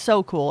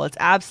so cool. It's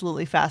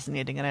absolutely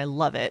fascinating, and I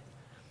love it.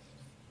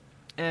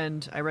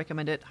 And I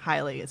recommend it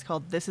highly. It's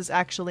called This Is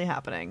Actually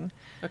Happening.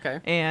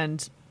 Okay.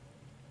 And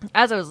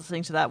as I was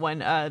listening to that one,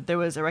 there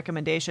was a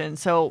recommendation.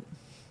 So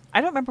I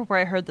don't remember where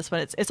I heard this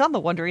one. It's on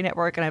the Wondery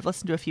Network, and I've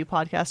listened to a few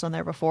podcasts on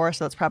there before,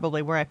 so that's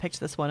probably where I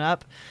picked this one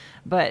up.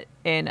 But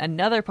in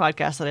another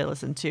podcast that I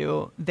listened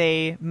to,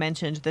 they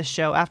mentioned this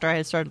show after I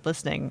had started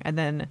listening, and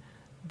then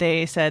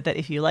they said that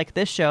if you like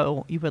this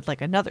show, you would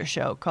like another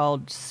show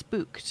called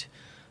Spooked.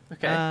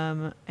 Okay.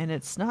 And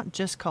it's not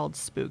just called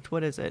Spooked.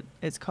 What is it?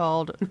 It's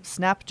called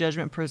Snap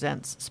Judgment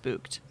Presents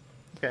Spooked.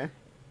 Okay.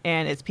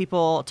 And it's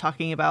people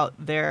talking about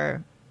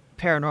their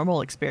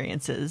paranormal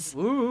experiences.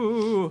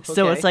 Ooh, okay.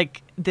 So it's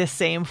like this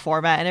same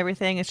format and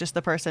everything. It's just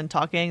the person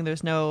talking.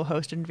 There's no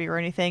host interview or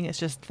anything. It's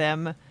just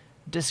them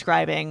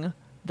describing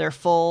their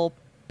full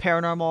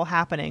paranormal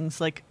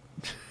happenings, like,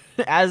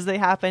 as they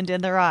happened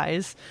in their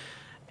eyes.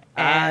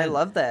 And I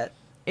love that.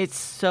 It's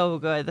so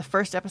good. The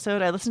first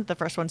episode, I listened to the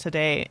first one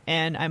today,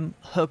 and I'm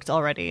hooked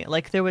already.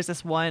 Like, there was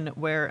this one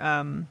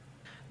where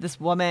this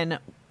woman,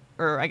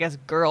 or I guess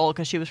girl,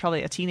 because she was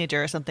probably a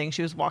teenager or something,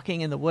 she was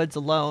walking in the woods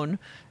alone,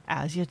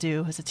 as you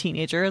do as a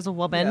teenager, as a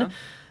woman.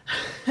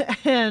 Yeah.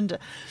 And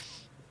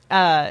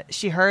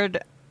she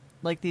heard,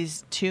 like,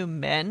 these two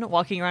men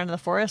walking around in the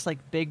forest,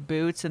 like, big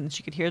boots, and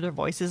she could hear their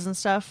voices and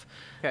stuff.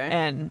 Okay.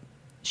 And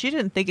she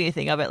didn't think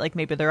anything of it, like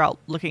maybe they're out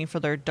looking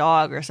for their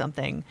dog or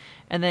something.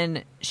 And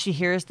then she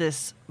hears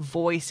this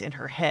voice in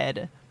her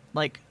head,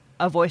 like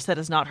a voice that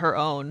is not her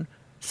own,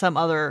 some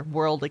other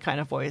worldly kind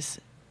of voice,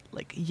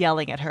 like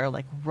yelling at her,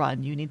 like,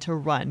 "Run, you need to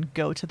run,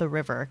 go to the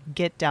river,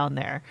 get down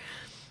there."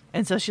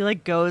 And so she,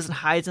 like, goes and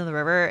hides in the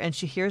river, and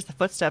she hears the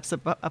footsteps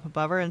up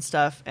above her and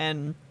stuff.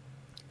 And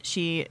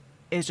she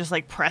is just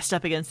like pressed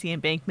up against the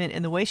embankment.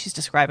 And the way she's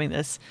describing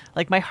this,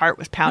 like my heart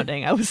was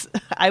pounding.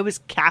 I was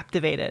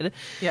captivated.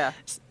 Yeah.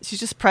 She's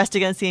just pressed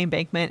against the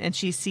embankment, and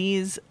she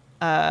sees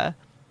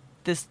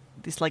this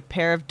like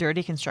pair of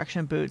dirty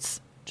construction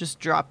boots just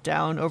drop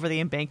down over the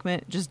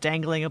embankment, just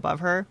dangling above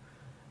her.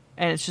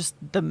 And it's just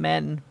the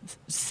men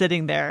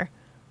sitting there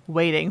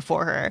waiting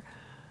for her.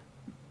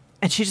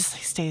 And she just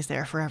like, stays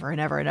there forever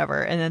and ever and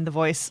ever. And then the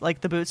voice,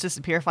 like the boots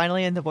disappear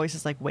finally, and the voice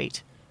is like,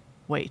 wait.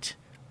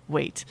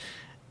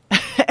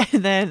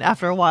 And then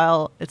after a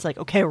while, it's like,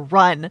 okay,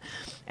 run.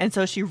 And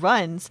so she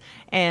runs,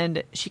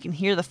 and she can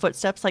hear the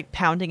footsteps like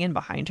pounding in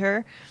behind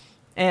her.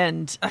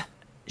 And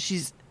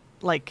she's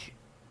like,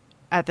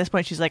 at this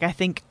point, she's like, I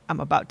think I'm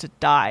about to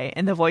die.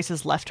 And the voice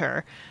has left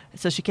her.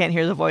 So she can't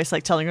hear the voice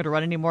like telling her to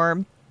run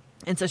anymore.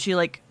 And so she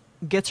like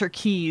gets her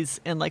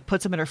keys and like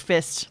puts them in her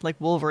fist like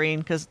Wolverine,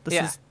 because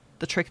this is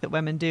the trick that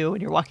women do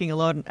when you're walking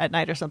alone at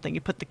night or something.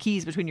 You put the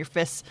keys between your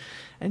fists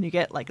and you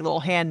get like little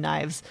hand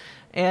knives.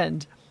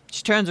 And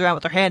she turns around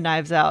with her hand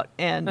knives out,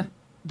 and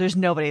there's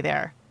nobody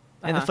there.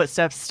 And the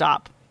footsteps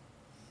stop.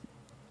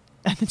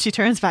 And then she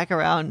turns back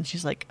around and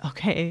she's like,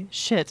 okay,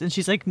 shit. And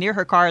she's like near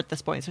her car at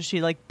this point. So she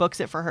like books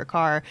it for her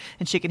car,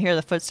 and she can hear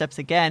the footsteps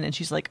again. And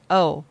she's like,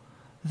 oh,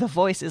 the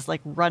voice is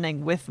like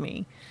running with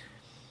me.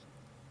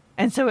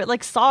 And so it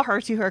like saw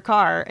her to her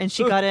car, and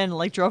she got in and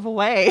like drove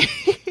away.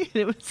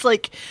 It was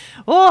like,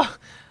 oh,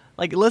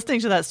 like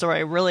listening to that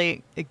story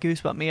really, it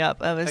goosebumped me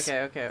up. I was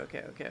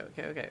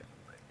Okay.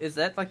 Is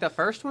that like the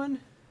first one?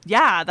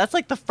 Yeah, that's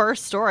like the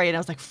first story, and I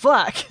was like,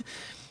 fuck.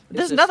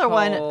 There's another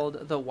one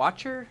called The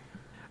Watcher.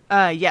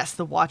 Yes,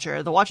 The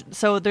Watcher.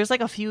 So there's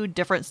like a few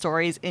different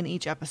stories in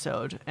each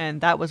episode, and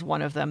that was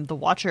one of them. The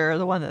Watcher,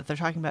 the one that they're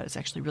talking about, is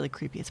actually really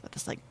creepy. It's about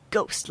this like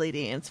ghost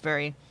lady, and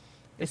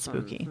it's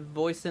spooky.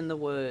 Voice in the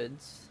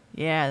Woods.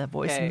 Yeah, the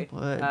voice in the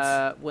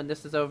woods. When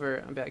this is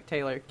over, I'm like,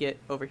 Taylor, get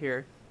over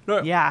here.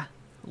 Yeah,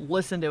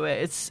 listen to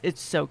it. It's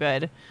so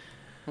good.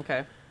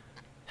 Okay.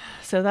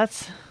 So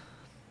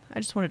I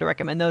just wanted to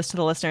recommend those to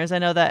the listeners. I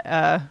know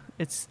that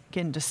it's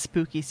getting to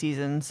spooky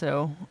season,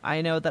 so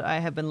I know that I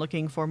have been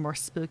looking for more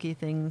spooky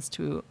things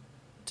to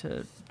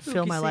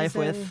fill my life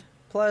with.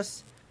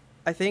 Plus,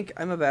 I think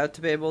I'm about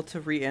to be able to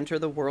re-enter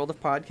the world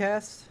of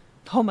podcasts.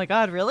 Oh my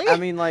god, really? I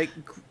mean, like,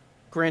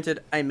 granted,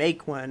 I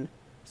make one,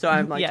 so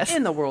I'm like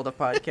in the world of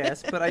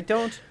podcasts, but I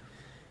don't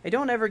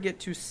ever get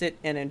to sit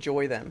and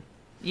enjoy them.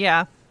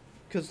 Yeah.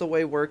 Because the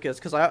way work is,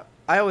 because I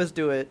always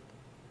do it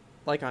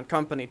like on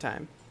company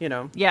time, you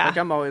know? Yeah. Like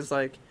I'm always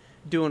like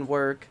doing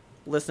work,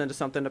 listening to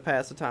something to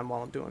pass the time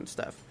while I'm doing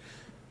stuff.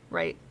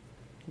 Right.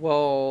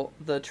 Well,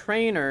 the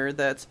trainer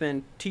that's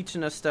been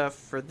teaching us stuff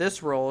for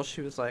this role,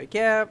 she was like,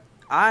 yeah,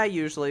 I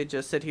usually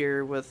just sit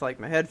here with like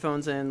my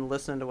headphones in,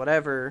 listening to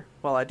whatever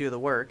while I do the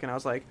work. And I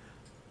was like,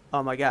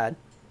 oh my God,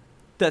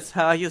 that's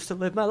how I used to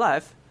live my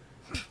life.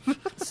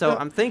 So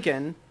I'm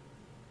thinking,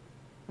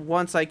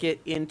 once I get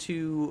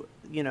into,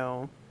 you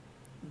know,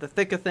 the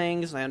thick of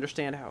things and I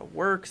understand how it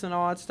works and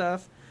all that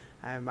stuff,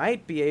 I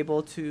might be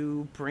able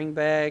to bring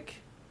back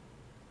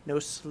no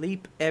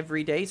sleep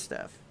everyday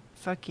stuff.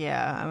 Fuck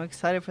yeah, I'm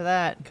excited for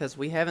that. Because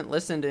we haven't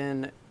listened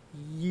in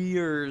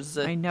years.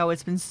 I know,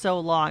 it's been so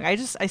long. I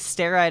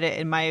stare at it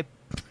in my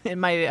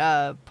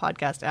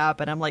podcast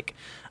app, and I'm like,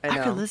 I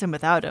could listen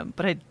without him,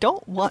 but I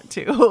don't want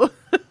to.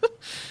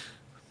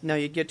 No,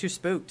 you'd get too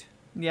spooked.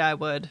 Yeah, I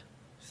would.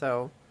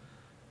 So,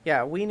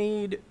 yeah, we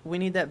need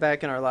that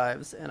back in our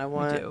lives, and I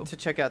want to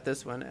check out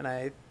this one. And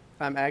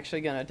I'm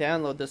actually gonna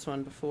download this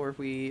one before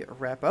we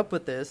wrap up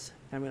with this.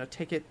 I'm gonna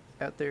take it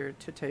out there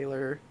to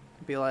Taylor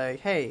and be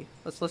like, hey,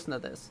 let's listen to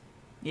this.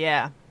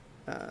 Yeah.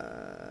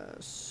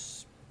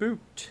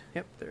 Spooked.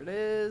 Yep, there it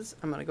is.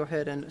 I'm gonna go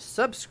ahead and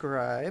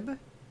subscribe.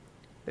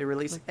 They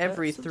release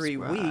every 3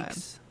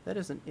 weeks. That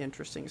is an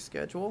interesting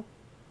schedule.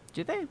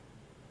 Do they?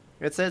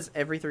 It says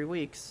every 3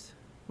 weeks.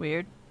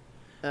 Weird.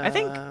 I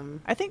think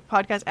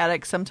Podcast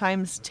Addict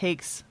sometimes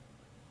takes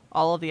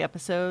all of the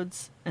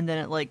episodes and then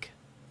it like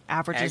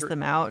averages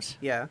them out.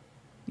 Yeah.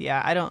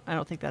 Yeah, I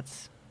don't think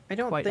that's I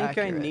don't quite think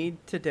accurate. I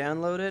need to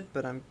download it,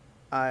 but I'm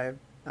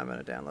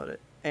gonna download it.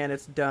 And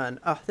it's done.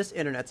 Oh, this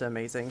internet's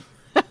amazing.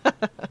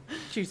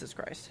 Jesus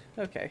Christ.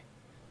 Okay.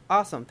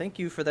 Awesome. Thank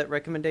you for that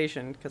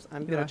recommendation, because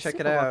I'm going to check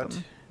it out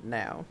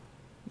now.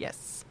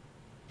 Yes.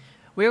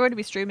 We're going to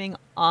be streaming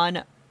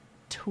on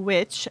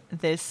Twitch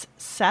this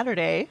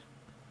Saturday,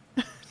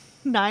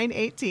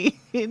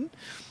 9/18,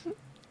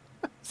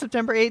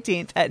 September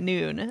 18th at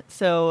noon.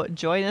 So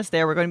join us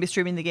there. We're going to be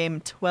streaming the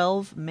game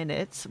 12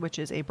 Minutes, which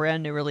is a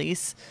brand new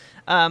release.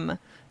 The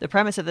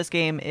premise of this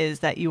game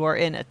is that you are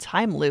in a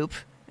time loop,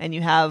 and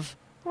you have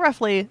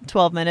roughly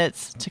 12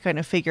 minutes to kind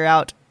of figure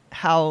out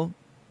how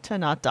to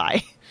not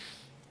die.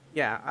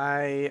 Yeah,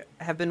 I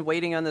have been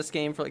waiting on this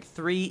game for like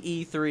 3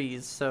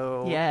 E3s,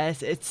 so...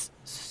 Yes, it's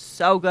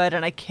so good,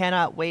 and I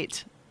cannot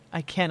wait.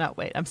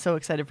 I'm so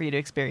excited for you to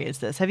experience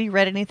this. Have you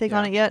read anything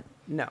on it yet?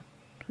 No,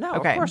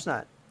 okay. Of course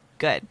not.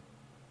 Good.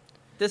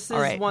 This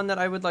is one that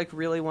I would like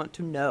really want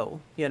to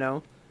know, you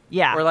know?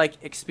 Yeah. Or like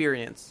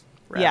experience,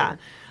 rather.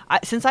 Yeah.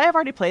 Since I have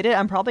already played it,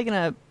 I'm probably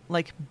going to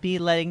like be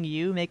letting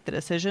you make the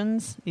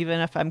decisions, even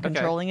if I'm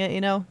controlling it,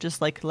 you know,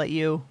 just like let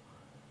you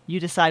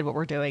decide what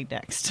we're doing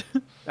next.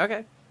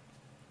 Okay.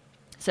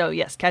 So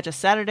yes, catch us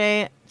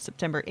Saturday,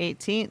 September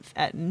 18th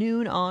at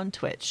noon on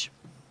Twitch.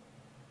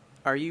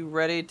 Are you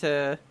ready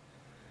to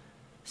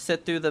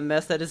sit through the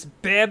mess that is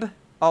Beb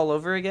all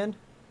over again?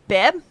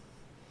 Beb?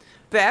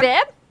 Beb?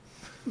 Beb?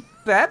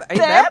 Beb? Are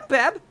you Beb?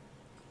 Beb?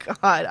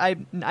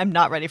 God, I'm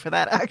not ready for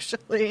that,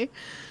 actually.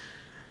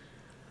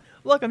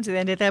 Welcome to the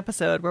end of the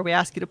episode, where we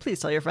ask you to please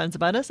tell your friends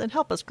about us and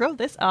help us grow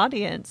this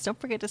audience. Don't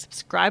forget to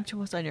subscribe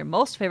to us on your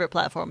most favorite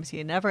platforms so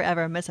you never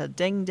ever miss a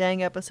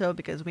ding-dang episode,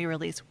 because we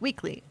release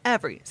weekly,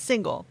 every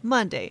single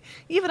Monday,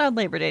 even on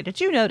Labor Day. Did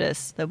you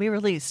notice that we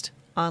released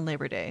on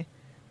Labor Day?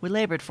 We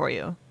labored for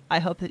you. I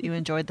hope that you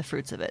enjoyed the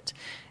fruits of it.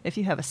 If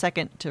you have a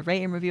second to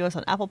rate and review us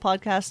on Apple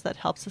Podcasts, that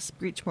helps us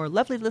reach more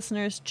lovely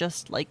listeners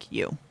just like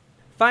you.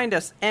 Find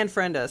us and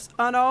friend us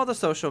on all the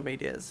social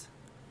medias.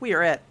 We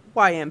are at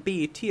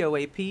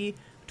YMBTOAP,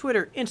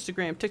 Twitter,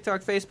 Instagram,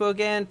 TikTok, Facebook,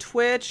 and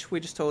Twitch. We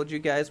just told you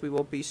guys we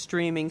will be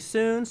streaming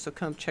soon, so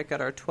come check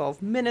out our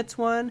 12 minutes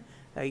one.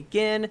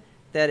 Again,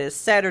 that is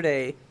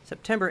Saturday,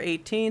 September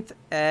 18th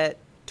at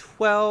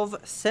 12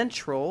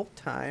 Central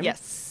Time.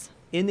 Yes.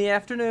 In the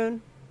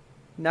afternoon,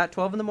 not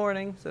 12 in the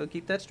morning, so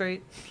keep that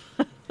straight.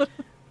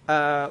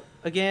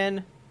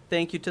 Again,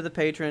 thank you to the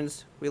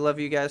patrons. We love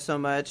you guys so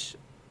much.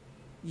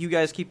 You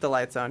guys keep the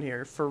lights on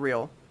here, for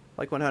real,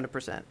 like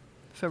 100%.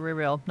 For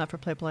real, not for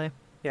play.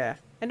 Yeah.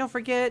 And don't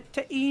forget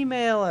to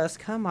email us.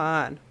 Come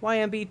on.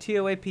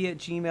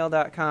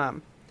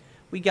 ymbtoap@gmail.com.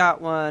 We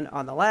got one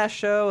on the last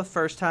show,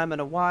 first time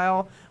in a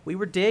while. We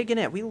were digging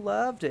it. We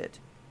loved it.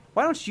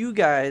 Why don't you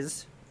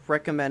guys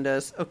recommend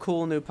us a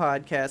cool new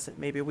podcast that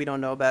maybe we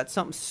don't know about?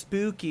 Something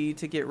spooky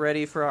to get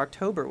ready for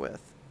October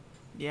with.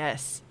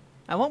 Yes.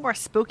 I want more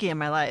spooky in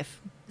my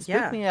life.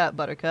 Spook me up,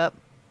 Buttercup.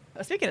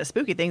 Speaking of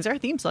spooky things, our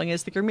theme song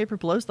is The Grim Reaper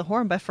Blows the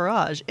Horn by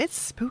Farage. It's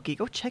spooky.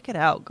 Go check it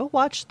out. Go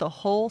watch the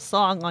whole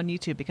song on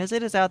YouTube, because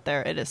it is out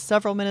there. It is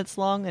several minutes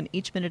long, and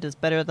each minute is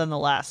better than the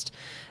last.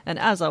 And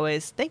as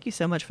always, thank you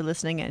so much for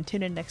listening, and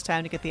tune in next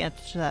time to get the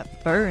answer to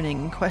that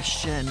burning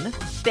question.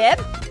 Beb?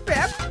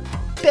 Beb?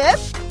 Beb?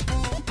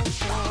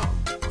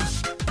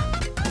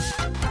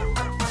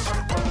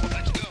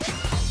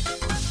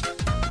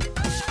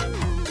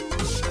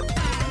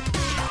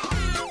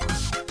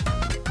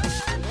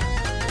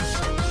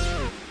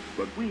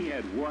 We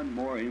had one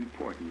more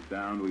important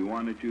sound we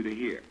wanted you to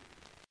hear.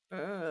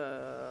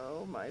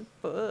 Oh, my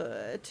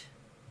foot.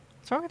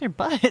 What's wrong with your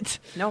butt?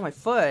 No, my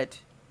foot.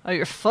 Oh,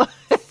 your foot.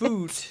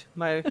 Foot.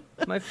 My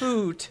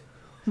foot.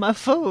 My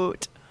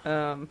foot. I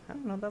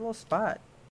don't know, that little spot.